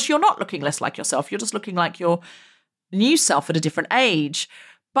 And of course, you're not looking less like yourself. You're just looking like your new self at a different age.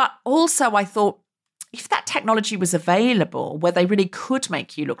 But also I thought, if that technology was available where they really could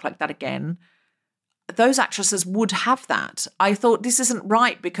make you look like that again, those actresses would have that. I thought this isn't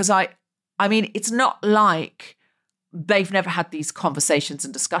right because I mean, it's not like they've never had these conversations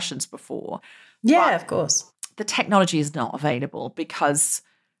and discussions before. Yeah, of course. the technology is not available because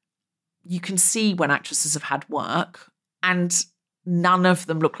you can see when actresses have had work and none of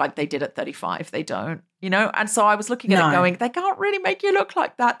them look like they did at 35. They don't, And so I was looking at it going, they can't really make you look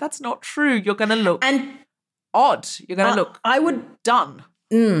like that. That's not true. You're going to look odd. You're going to look done.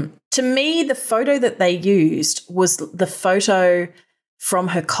 To me, the photo that they used was the photo from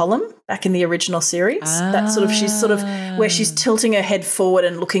her column back in the original series. That she's where she's tilting her head forward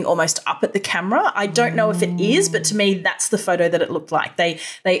and looking almost up at the camera. I don't know if it is, but to me, that's the photo that it looked like. They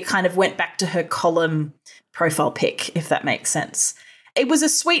kind of went back to her column profile pic, if that makes sense. It was a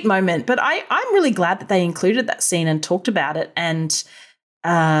sweet moment, but I'm really glad that they included that scene and talked about it. And,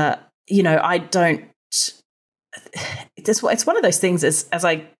 I don't – it's one of those things as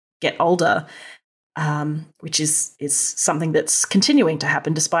I get older, which is something that's continuing to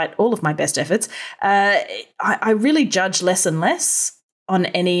happen despite all of my best efforts. I really judge less and less on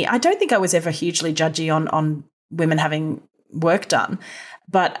any – I don't think I was ever hugely judgy on women having work done,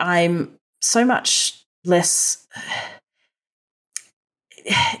 but I'm so much less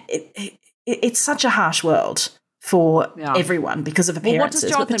it's such a harsh world for everyone because of appearances.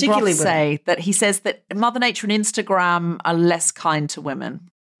 Well, what does Jonathan Groff say? That he says that Mother Nature and Instagram are less kind to women.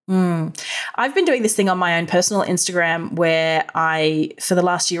 I've been doing this thing on my own personal Instagram where for the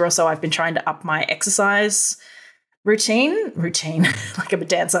last year or so, I've been trying to up my exercise routine, like I'm a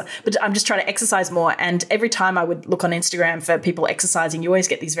dancer, but I'm just trying to exercise more. And every time I would look on Instagram for people exercising, you always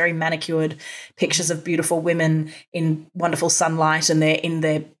get these very manicured pictures of beautiful women in wonderful sunlight and they're in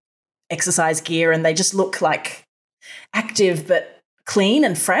their exercise gear and they just look like active but clean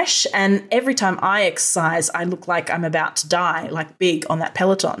and fresh. And every time I exercise, I look like I'm about to die, like big on that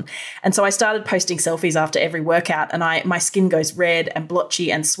Peloton. And so I started posting selfies after every workout and my skin goes red and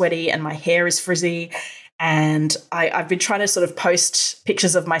blotchy and sweaty and my hair is frizzy. And I've been trying to sort of post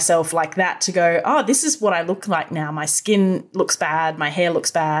pictures of myself like that to go, oh, this is what I look like now. My skin looks bad. My hair looks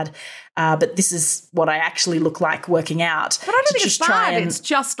bad. But this is what I actually look like working out. But I don't think it's bad. It's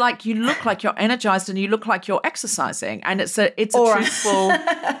just like you look like you're energized and you look like you're exercising. And it's a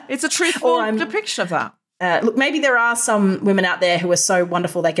truthful depiction of that. Look, maybe there are some women out there who are so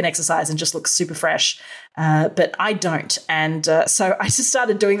wonderful they can exercise and just look super fresh, but I don't. And so I just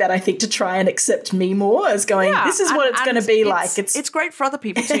started doing that, I think, to try and accept me more as going, this is what it's going to be like. It's great for other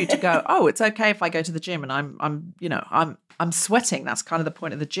people too to go, oh, it's okay if I go to the gym and I'm sweating. That's kind of the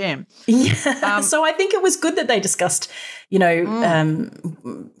point of the gym. Yeah. So I think it was good that they discussed,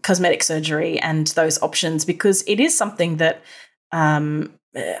 cosmetic surgery and those options because it is something that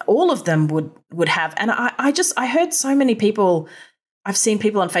all of them would have. And I heard so many people, I've seen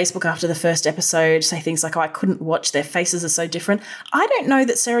people on Facebook after the first episode say things like, oh, I couldn't watch, their faces are so different. I don't know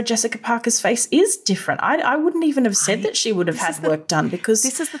that Sarah Jessica Parker's face is different. I wouldn't even have said that she would have had work done because...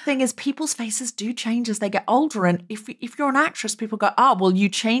 This is the thing is people's faces do change as they get older. And if you're an actress, people go, oh, well, you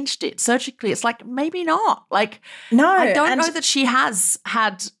changed it surgically. It's like, maybe not. Like, no, I don't know that she has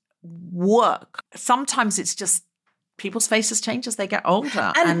had work. Sometimes it's just people's faces change as they get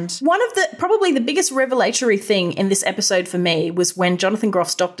older. And one of probably the biggest revelatory thing in this episode for me was when Jonathan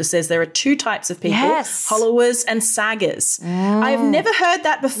Groff's doctor says there are two types of people, hollowers and saggers. I have never heard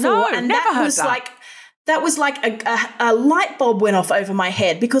that before. No, and never heard that. That was like a light bulb went off over my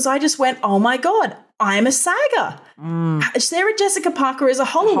head because I just went, oh my God, I'm a sagger. Sarah Jessica Parker is a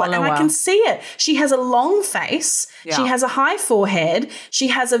hollower, and I can see it. She has a long face. Yeah. She has a high forehead. She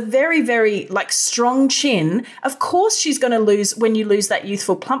has a very, very strong chin. Of course she's going to lose when you lose that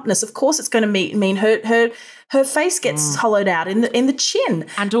youthful plumpness. Of course it's going to mean her face gets hollowed out in the chin.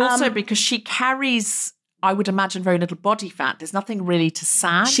 And also because she carries, I would imagine, very little body fat. There's nothing really to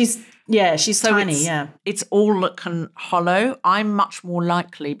sag. She's so tiny, It's all look hollow. I'm much more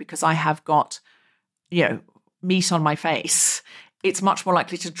likely because I have got meat on my face, it's much more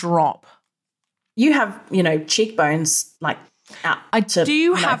likely to drop. You have, cheekbones out. I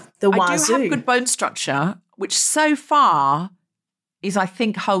do have good bone structure, which so far is, I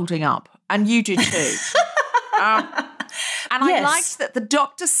think, holding up. And you do too. I liked that the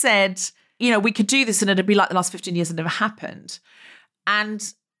doctor said, we could do this and it'd be like the last 15 years and never happened.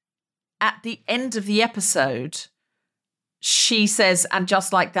 And at the end of the episode, she says, and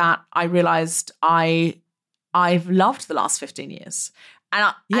just like that, I realised I've loved the last 15 years.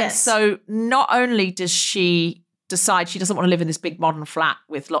 And so not only does she decide she doesn't want to live in this big modern flat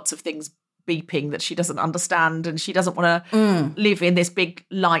with lots of things beeping that she doesn't understand, and she doesn't want to live in this big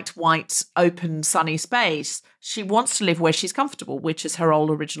light, white, open, sunny space. She wants to live where she's comfortable, which is her old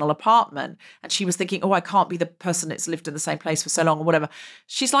original apartment. And she was thinking, oh, I can't be the person that's lived in the same place for so long or whatever.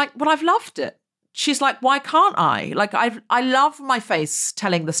 She's like, well, I've loved it. She's like, why can't I? I love my face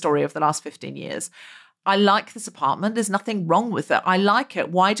telling the story of the last 15 years. I like this apartment. There's nothing wrong with it. I like it.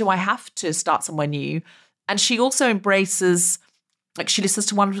 Why do I have to start somewhere new? And she also embraces, like she listens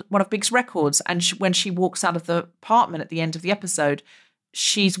to one of Big's records. And when she walks out of the apartment at the end of the episode,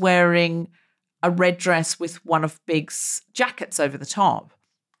 she's wearing a red dress with one of Big's jackets over the top.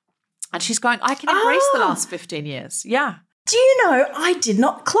 And she's going, I can embrace the last 15 years. Yeah. Do you know, I did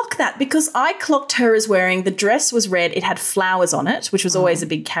not clock that because I clocked her as wearing, the dress was red, it had flowers on it, which was always a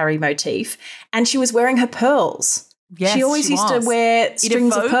big Carrie motif, and she was wearing her pearls. Yes, she always used to wear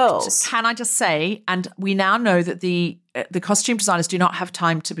strings of pearls. Can I just say, and we now know that the costume designers do not have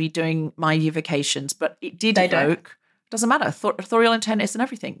time to be doing My Year Vacations, but it did evoke, doesn't matter, authorial intent isn't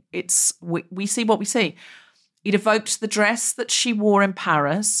everything. It's, we see what we see. It evoked the dress that she wore in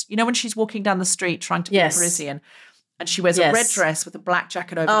Paris. You know, when she's walking down the street trying to be Parisian, and she wears a red dress with a black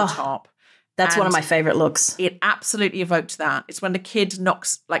jacket over the top. That's one of my favourite looks. It absolutely evoked that. It's when the kid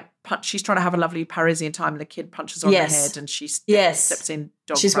knocks, she's trying to have a lovely Parisian time and the kid punches her on the head and she steps in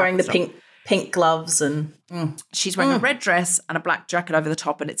dog She's wearing the stuff. pink gloves and... She's wearing a red dress and a black jacket over the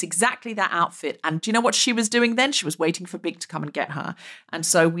top, and it's exactly that outfit. And do you know what she was doing then? She was waiting for Big to come and get her. And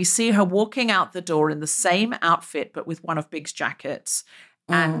so we see her walking out the door in the same outfit but with one of Big's jackets.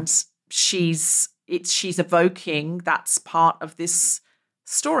 And she's evoking, that's part of this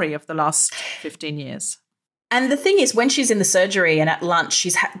story of the last 15 years. And the thing is, when she's in the surgery and at lunch,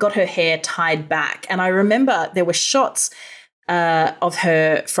 she's got her hair tied back. And I remember there were shots of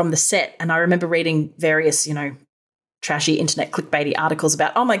her from the set, and I remember reading various, trashy internet clickbaity articles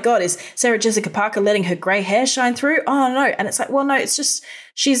about, oh my God, is Sarah Jessica Parker letting her grey hair shine through? Oh no. And it's like, well, no, it's just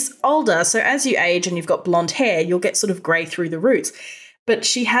she's older. So as you age and you've got blonde hair, you'll get sort of grey through the roots. But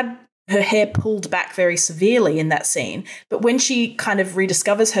she had her hair pulled back very severely in that scene. But when she kind of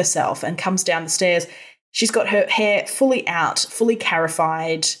rediscovers herself and comes down the stairs, she's got her hair fully out, fully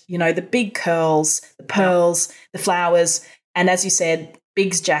carified, the big curls, the pearls, the flowers. And as you said,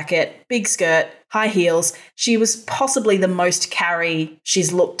 Big's jacket, big skirt, high heels. She was possibly the most Carrie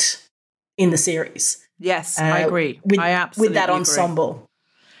she's looked in the series. Yes, I agree. I absolutely with that ensemble.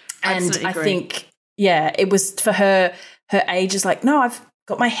 Agree. And absolutely I agree. think, it was for her age is like, no, I've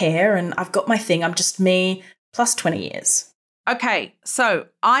got my hair and I've got my thing. I'm just me plus 20 years. Okay, so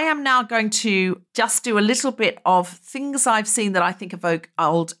I am now going to just do a little bit of things I've seen that I think evoke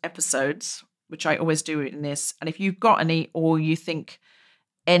old episodes, which I always do in this. And if you've got any or you think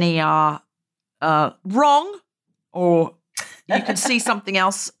any are wrong or you can see something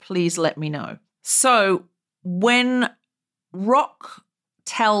else, please let me know. So when Rock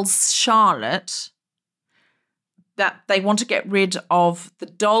tells Charlotte that they want to get rid of the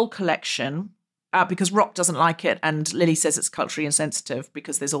doll collection because Rock doesn't like it and Lily says it's culturally insensitive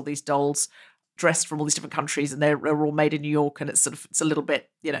because there's all these dolls dressed from all these different countries and they're all made in New York and it's a little bit,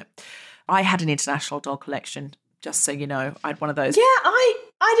 I had an international doll collection, just so you know. I had one of those. Yeah, I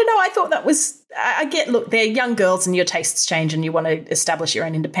don't know. I thought that was, I get, look, they're young girls and your tastes change and you want to establish your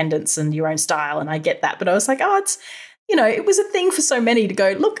own independence and your own style, and I get that. But I was like, it's, it was a thing for so many to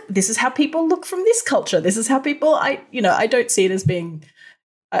go, look, this is how people look from this culture. This is how people, I don't see it as being,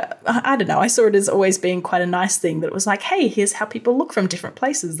 I don't know. I saw it as always being quite a nice thing that it was like, hey, here's how people look from different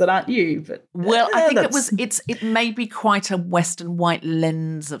places that aren't you. But I think it may be quite a Western white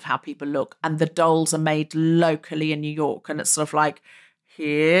lens of how people look, and the dolls are made locally in New York, and it's sort of like,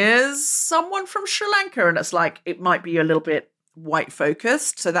 here's someone from Sri Lanka, and it's like it might be a little bit white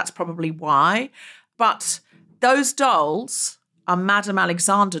focused, so that's probably why. But those dolls are Madame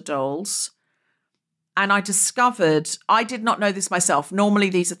Alexander dolls. And I did not know this myself. Normally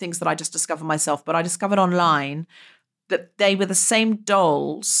these are things that I just discover myself, but I discovered online that they were the same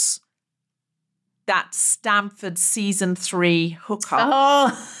dolls that Stanford season 3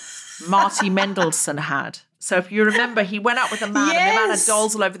 hookup Marty Mendelsohn had. So if you remember, he went out with a man and the man had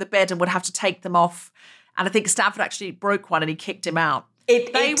dolls all over the bed and would have to take them off. And I think Stanford actually broke one and he kicked him out.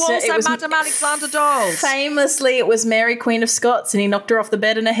 They were also Madame Alexander dolls. Famously, it was Mary Queen of Scots and he knocked her off the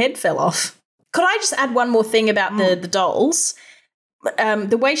bed and her head fell off. Could I just add one more thing about the dolls?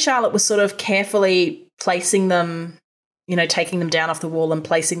 The way Charlotte was sort of carefully placing them, taking them down off the wall and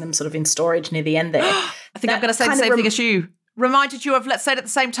placing them sort of in storage near the end there. I think I'm going to say the same thing as you. Reminded you of, let's say it at the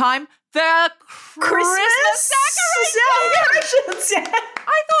same time, the Christmas decorations. Yeah.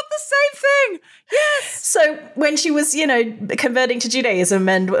 I thought the same thing. Yes. So when she was, converting to Judaism,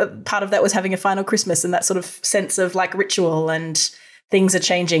 and part of that was having a final Christmas and that sort of sense of like ritual and things are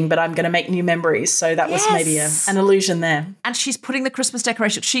changing, but I'm going to make new memories. So that was maybe an illusion there. And she's putting the Christmas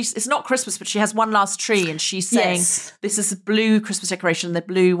decoration. It's not Christmas, but she has one last tree and she's saying, this is a blue Christmas decoration. The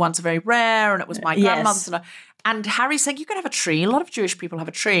blue ones are very rare and it was my grandmother's. And Harry's saying, you can have a tree. A lot of Jewish people have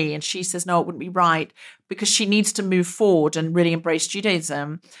a tree. And she says, no, it wouldn't be right, because she needs to move forward and really embrace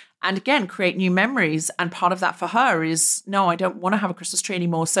Judaism and, again, create new memories. And part of that for her is, no, I don't want to have a Christmas tree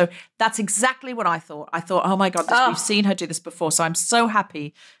anymore. So that's exactly what I thought. I thought, oh, my God, we've seen her do this before. So I'm so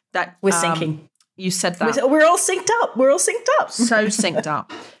happy that we're syncing. You said that. We're all synced up. We're all synced up. So synced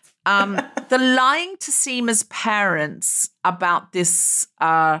up. The lying to Seema's parents about this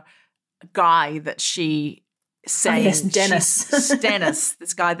guy that she saying Dennis,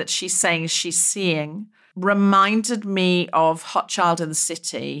 this guy that she's saying she's seeing, reminded me of Hot Child in the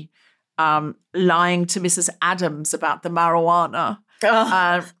City, lying to Mrs. Adams about the marijuana.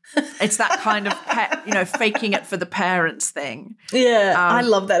 It's that kind of faking it for the parents thing. Yeah, I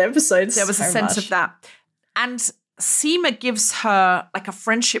love that episode. There was a sense of that. And Seema gives her like a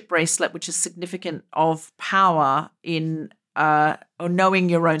friendship bracelet, which is significant of power in or knowing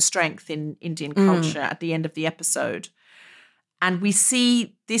your own strength in Indian culture at the end of the episode. And we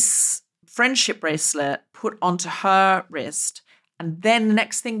see this friendship bracelet put onto her wrist. And then the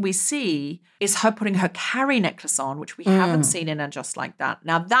next thing we see is her putting her carry necklace on, which we haven't seen in And Just Like That.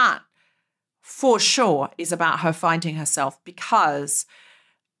 Now that, for sure, is about her finding herself, because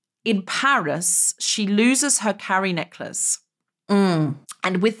in Paris, she loses her carry necklace. And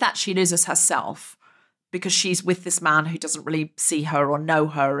with that, she loses herself, because she's with this man who doesn't really see her or know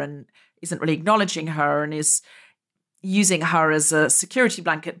her and isn't really acknowledging her and is using her as a security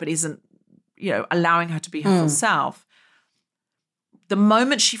blanket, but isn't, allowing her to be her full self. The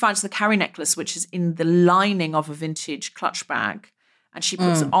moment she finds the carry necklace, which is in the lining of a vintage clutch bag, and she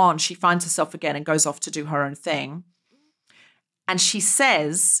puts it on, she finds herself again and goes off to do her own thing. And she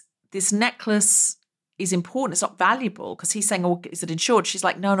says, this necklace is important. It's not valuable, because he's saying, oh, is it insured? She's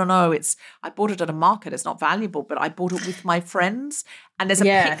like, no. I bought it at a market. It's not valuable, but I bought it with my friends. And there's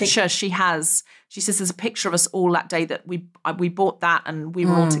a picture she says there's a picture of us all that day that we bought that and we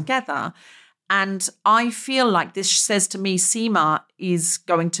were all together. And I feel like this says to me, Seema is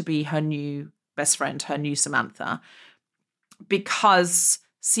going to be her new best friend, her new Samantha, because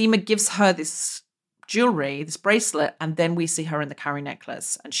Seema gives her this jewelry, this bracelet, and then we see her in the carry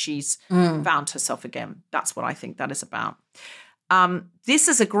necklace and she's found herself again. That's what I think that is about. This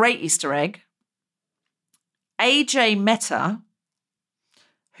is a great Easter egg. AJ Mehta,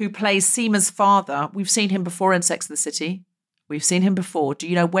 who plays Seema's father, we've seen him before in Sex and the City. We've seen him before. Do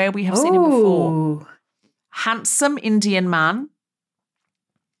you know where we have seen him before? Handsome Indian man.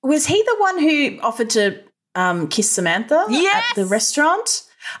 Was he the one who offered to kiss Samantha at the restaurant?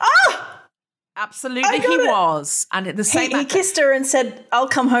 Oh! Absolutely, he was. And the same he kissed her and said, I'll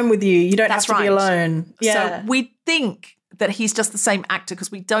come home with you. You don't have to be alone. Yeah. So we think that he's just the same actor, because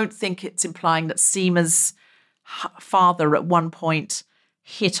we don't think it's implying that Seema's father at one point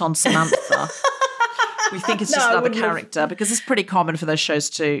hit on Samantha. We think it's just another character, because it's pretty common for those shows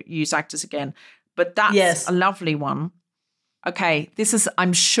to use actors again. But that's a lovely one. Okay, this is,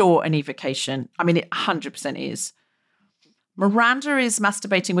 I'm sure, an evocation. I mean, it 100% is. Miranda is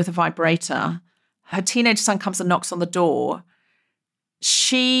masturbating with a vibrator. Her teenage son comes and knocks on the door.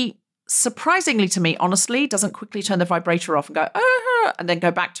 She, surprisingly to me, honestly, doesn't quickly turn the vibrator off and go, and then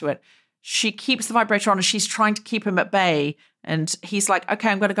go back to it. She keeps the vibrator on and she's trying to keep him at bay. And he's like, okay,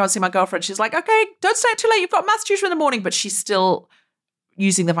 I'm going to go and see my girlfriend. She's like, okay, don't stay out too late. You've got maths tutor in the morning. But she's still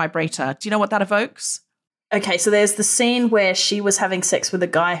using the vibrator. Do you know what that evokes? Okay, so there's the scene where she was having sex with a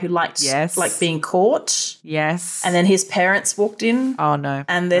guy who liked like being caught. Yes. And then his parents walked in. Oh, no.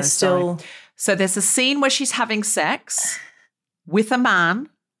 And they're still... Sorry. So there's a scene where she's having sex with a man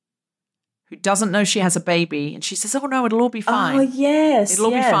who doesn't know she has a baby. And she says, oh, no, it'll all be fine. Oh, yes. It'll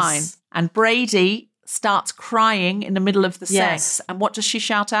all be fine. And Brady starts crying in the middle of the sex. And what does she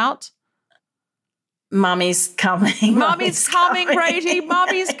shout out? Mummy's coming. Mummy's coming, Brady.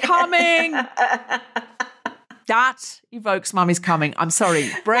 Mummy's coming. That evokes Mummy's coming. I'm sorry.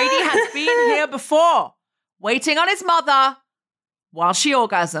 Brady has been here before, waiting on his mother while she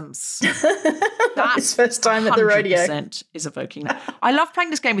orgasms. That his first time at the rodeo 100% is evoking that. I love playing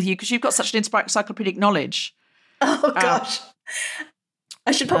this game with you because you've got such an encyclopedic knowledge. Oh, gosh.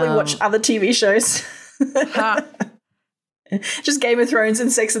 I should probably watch other TV shows. Just Game of Thrones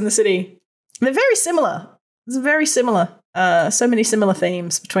and Sex and the City. They're very similar. It's very similar. So many similar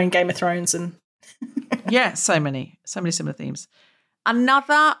themes between Game of Thrones and... Yeah, so many similar themes.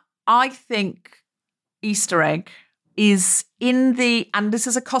 Another, I think, Easter egg is in the, and this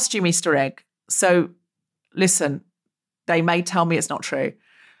is a costume Easter egg. So listen, they may tell me it's not true,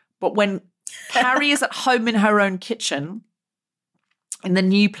 but when Carrie is at home in her own kitchen in the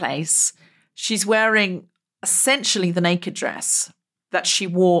new place, she's wearing essentially the naked dress. that she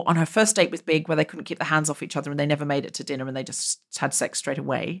wore on her first date with Big, where they couldn't keep their hands off each other and they never made it to dinner and they just had sex straight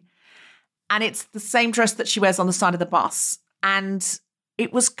away. And it's the same dress that she wears on the side of the bus. And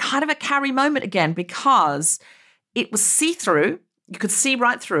it was kind of a Carrie moment again because it was see-through. You could see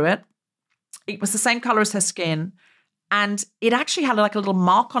right through it. It was the same color as her skin. And it actually had like a little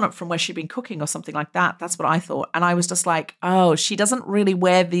mark on it from where she'd been cooking or something like that. That's what I thought. And I was just like, oh, she doesn't really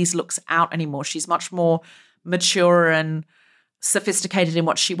wear these looks out anymore. She's much more mature and sophisticated in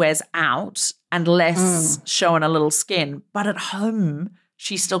what she wears out and less showing a little skin. But at home,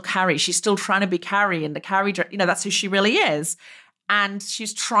 she's still Carrie. She's still trying to be Carrie in the Carrie dress. You know, that's who she really is. And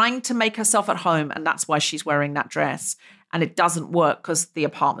she's trying to make herself at home. And that's why she's wearing that dress. And it doesn't work because the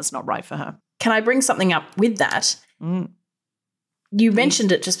apartment's not right for her. Can I bring something up with that? You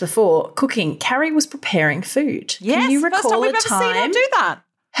mentioned it just before, cooking. Carrie was preparing food. Yes, can you first time recall we've a ever seen her time do that.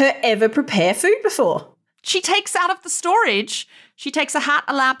 her ever prepare food before? She takes out of the storage, she takes a hat,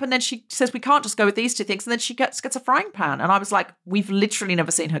 a lamp, and then she says, we can't just go with these two things. And then she gets a frying pan. And I was like, we've literally never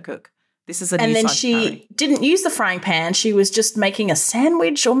seen her cook. This is a new And then side she Carrie. didn't use the frying pan. She was just making a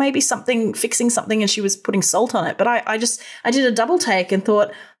sandwich or maybe something, fixing something, and she was putting salt on it. But I did a double take and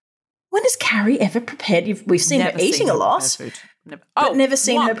thought, when has Carrie ever prepared? We've seen Never her eating a lot, prepare food. Never. but never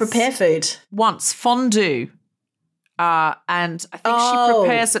seen her prepare food. Once, fondue. And I think she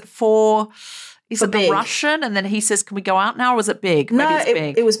prepares it for the Big. Russian? And then he says, can we go out now? Or was it Big? No, Maybe it's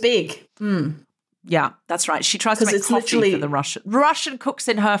Big. it was Big. Yeah, that's right. She tries to 'Cause make it's coffee literally- for the Russian. Russian cooks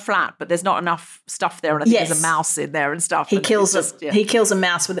in her flat, but there's not enough stuff there. And I think there's a mouse in there and stuff. He and kills it's just, He kills a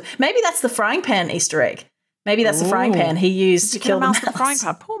mouse with it. Maybe that's the frying pan Easter egg. Maybe that's the frying pan he used to kill the mouse. With the frying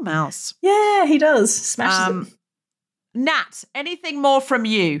pan. Poor mouse. Yeah, he does. Smashes it. Nat, anything more from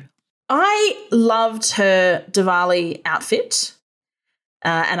you? I loved her Diwali outfit.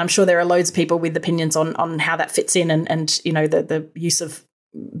 And I'm sure there are loads of people with opinions on how that fits in and you know, the use of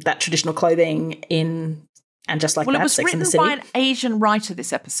that traditional clothing in And Just Like Well, That, it was Sex and the written City. by an Asian writer,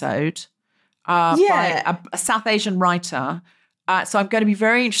 this episode, by a South Asian writer. So I'm going to be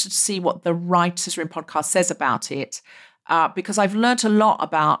very interested to see what the Writers Room podcast says about it, because I've learnt a lot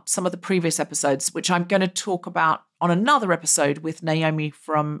about some of the previous episodes, which I'm going to talk about on another episode with Naomi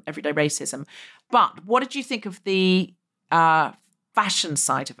from Everyday Racism. But what did you think of the fashion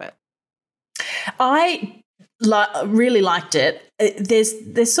side of it? I really liked it.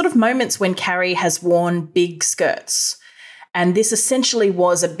 There's sort of moments when Carrie has worn big skirts, and this essentially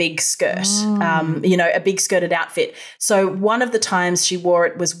was a big skirt, you know, a big skirted outfit. So one of the times she wore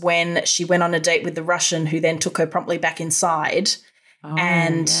it was when she went on a date with the Russian, who then took her promptly back inside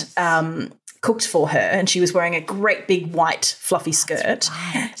cooked for her, and she was wearing a great big white fluffy skirt.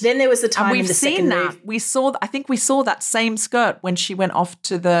 Right. Then there was the time in the second movie. We saw, I think we saw that same skirt when she went off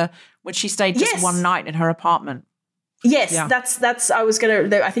to when she stayed just one night in her apartment. Yes, that's.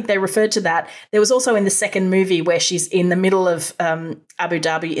 I think they referred to that. There was also in the second movie where she's in the middle of Abu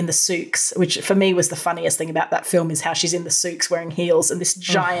Dhabi in the souks, which for me was the funniest thing about that film, is how she's in the souks wearing heels and this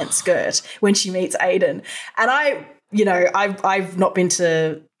giant skirt when she meets Aiden. And I've not been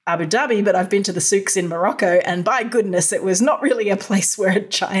to Abu Dhabi, but I've been to the souks in Morocco, and by goodness, it was not really a place where a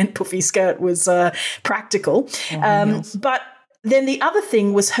giant puffy skirt was practical. But then the other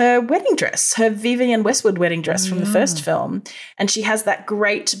thing was her wedding dress, her Vivienne Westwood wedding dress from the first film. And she has that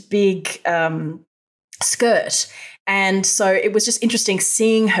great big skirt. And so it was just interesting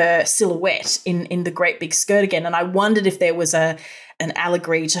seeing her silhouette in the great big skirt again. And I wondered if there was an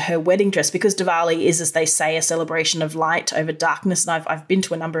allegory to her wedding dress, because Diwali is, as they say, a celebration of light over darkness. And I've been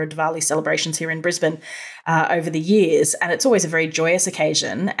to a number of Diwali celebrations here in Brisbane over the years, and it's always a very joyous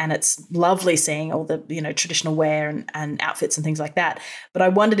occasion, and it's lovely seeing all the, you know, traditional wear and outfits and things like that. But I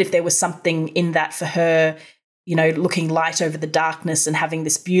wondered if there was something in that for her, you know, looking light over the darkness and having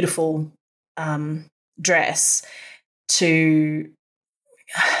this beautiful dress to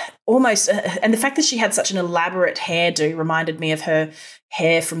almost, and the fact that she had such an elaborate hairdo reminded me of her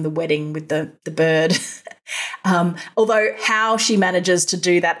hair from the wedding with the bird. Although how she manages to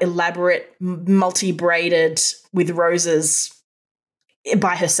do that elaborate multi-braided with roses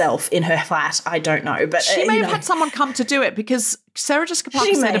by herself in her flat, I don't know. But she may have had someone come to do it, because Sarah Jessica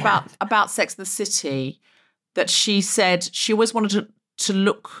Parker said about Sex and the City that she said she always wanted to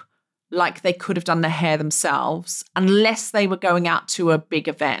look like they could have done their hair themselves unless they were going out to a big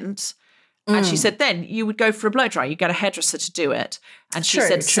event. And she said then you would go for a blow dry. You get a hairdresser to do it. And she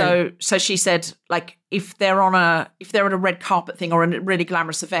said so she said, like, if they're at a red carpet thing or a really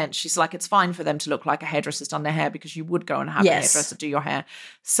glamorous event, she's like, it's fine for them to look like a hairdresser's done their hair, because you would go and have a hairdresser do your hair.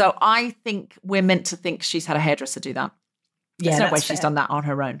 So I think we're meant to think she's had a hairdresser do that. There's no way she's done that on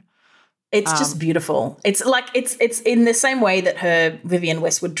her own. It's just beautiful. It's like it's in the same way that her Vivienne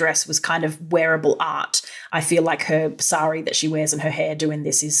Westwood dress was kind of wearable art. I feel like her sari that she wears and her hair doing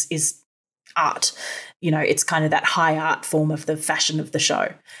this is art. You know, it's kind of that high art form of the fashion of the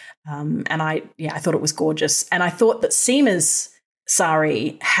show. And I thought it was gorgeous. And I thought that Seema's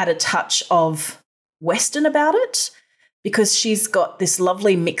sari had a touch of Western about it, because she's got this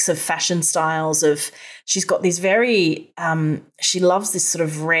lovely mix of fashion styles she's got these very, she loves this sort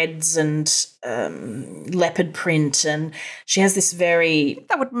of reds and leopard print, and she has this very...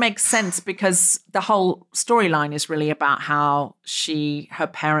 That would make sense, because the whole storyline is really about how her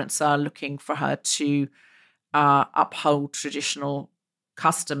parents are looking for her to uphold traditional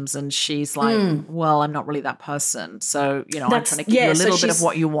customs, and she's like, well, I'm not really that person. So, you know, I'm trying to give you a little bit of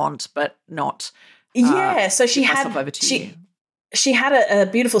what you want, but not... so she had a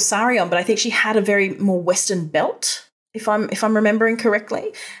beautiful sari on, but I think she had a very more Western belt, if I'm remembering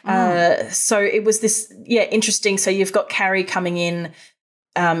correctly. So it was this interesting. So you've got Carrie coming in,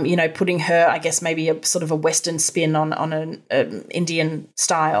 putting her, I guess, maybe a sort of a Western spin on an Indian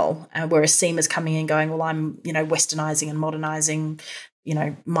style, whereas Seema's coming in going, well, I'm westernizing and modernizing,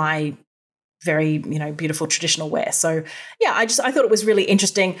 my very, beautiful traditional wear. So, I thought it was really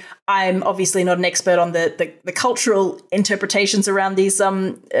interesting. I'm obviously not an expert on the cultural interpretations around these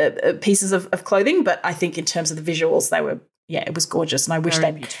pieces of clothing, but I think in terms of the visuals, they were, it was gorgeous. And I wish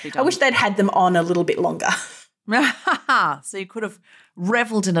they'd had them on a little bit longer. So you could have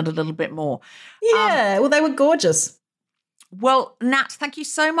reveled in it a little bit more. Yeah, well, they were gorgeous. Well, Nat, thank you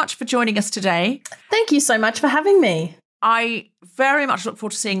so much for joining us today. Thank you so much for having me. I very much look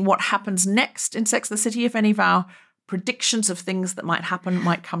forward to seeing what happens next in Sex and the City, if any of our predictions of things that might happen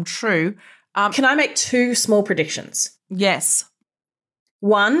might come true. Can I make 2 small predictions? Yes.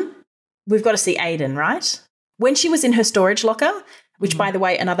 1, we've got to see Aiden, right? When she was in her storage locker, which, by the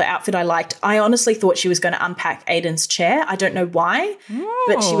way, another outfit I liked, I honestly thought she was going to unpack Aiden's chair. I don't know why,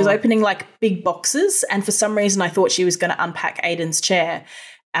 but she was opening like big boxes, and for some reason I thought she was going to unpack Aiden's chair.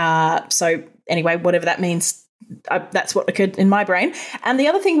 So anyway, whatever that means, that's what occurred in my brain. And the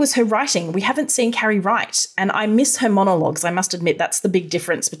other thing was her writing. We haven't seen Carrie write, and I miss her monologues. I must admit that's the big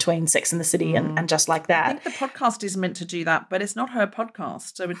difference between Sex and the City and Just Like That. I think the podcast is meant to do that, but it's not her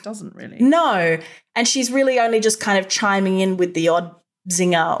podcast, so it doesn't really. No, and she's really only just kind of chiming in with the odd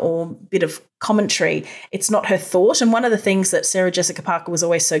zinger or bit of commentary. It's not her thought. And one of the things that Sarah Jessica Parker was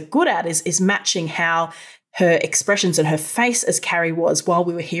always so good at is matching how her expressions and her face as Carrie was while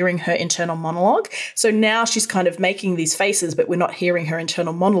we were hearing her internal monologue. So now she's kind of making these faces, but we're not hearing her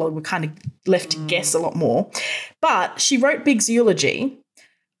internal monologue. We're kind of left to guess a lot more. But she wrote Big's eulogy.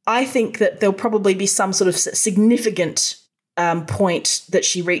 I think that there'll probably be some sort of significant point that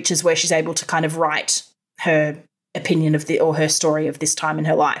she reaches where she's able to kind of write her opinion of or her story of this time in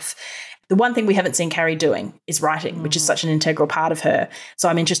her life. The one thing we haven't seen Carrie doing is writing, which is such an integral part of her. So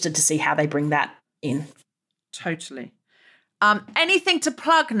I'm interested to see how they bring that in. Totally. Anything to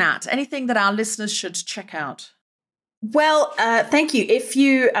plug, Nat? Anything that our listeners should check out? Well, thank you. If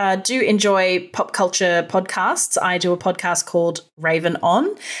you do enjoy pop culture podcasts, I do a podcast called Raven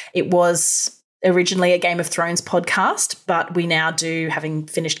On. It was originally a Game of Thrones podcast, but we now do, having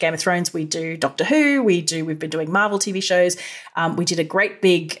finished Game of Thrones, we do Doctor Who, we've been doing Marvel TV shows. We did a great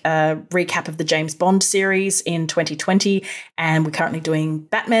big recap of the James Bond series in 2020, and we're currently doing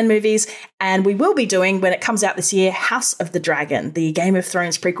Batman movies, and we will be doing, when it comes out this year, House of the Dragon, the Game of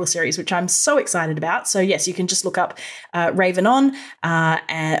Thrones prequel series, which I'm so excited about. So yes, you can just look up Raven On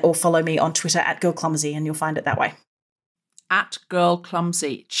or follow me on Twitter at Girl Clumsy, and you'll find it that way. At Girl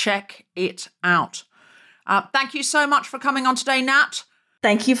Clumsy. Check it out. Thank you so much for coming on today, Nat.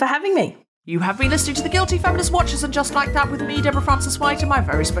 Thank you for having me. You have been listening to The Guilty Feminist Watchers, and Just Like That with me, Deborah Francis White, and my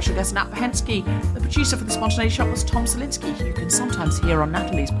very special guest, Nat Bochenski. The producer for The Spontaneous Shop was Tom Selinsky, who you can sometimes hear on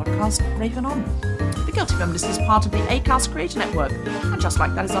Natalie's podcast, Raven On. The Guilty Feminist is part of the Acast Creator Network, and Just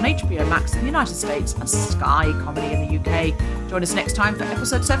Like That is on HBO Max in the United States and Sky Comedy in the UK. Join us next time for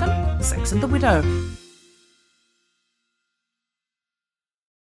episode 7, Sex and the Widow.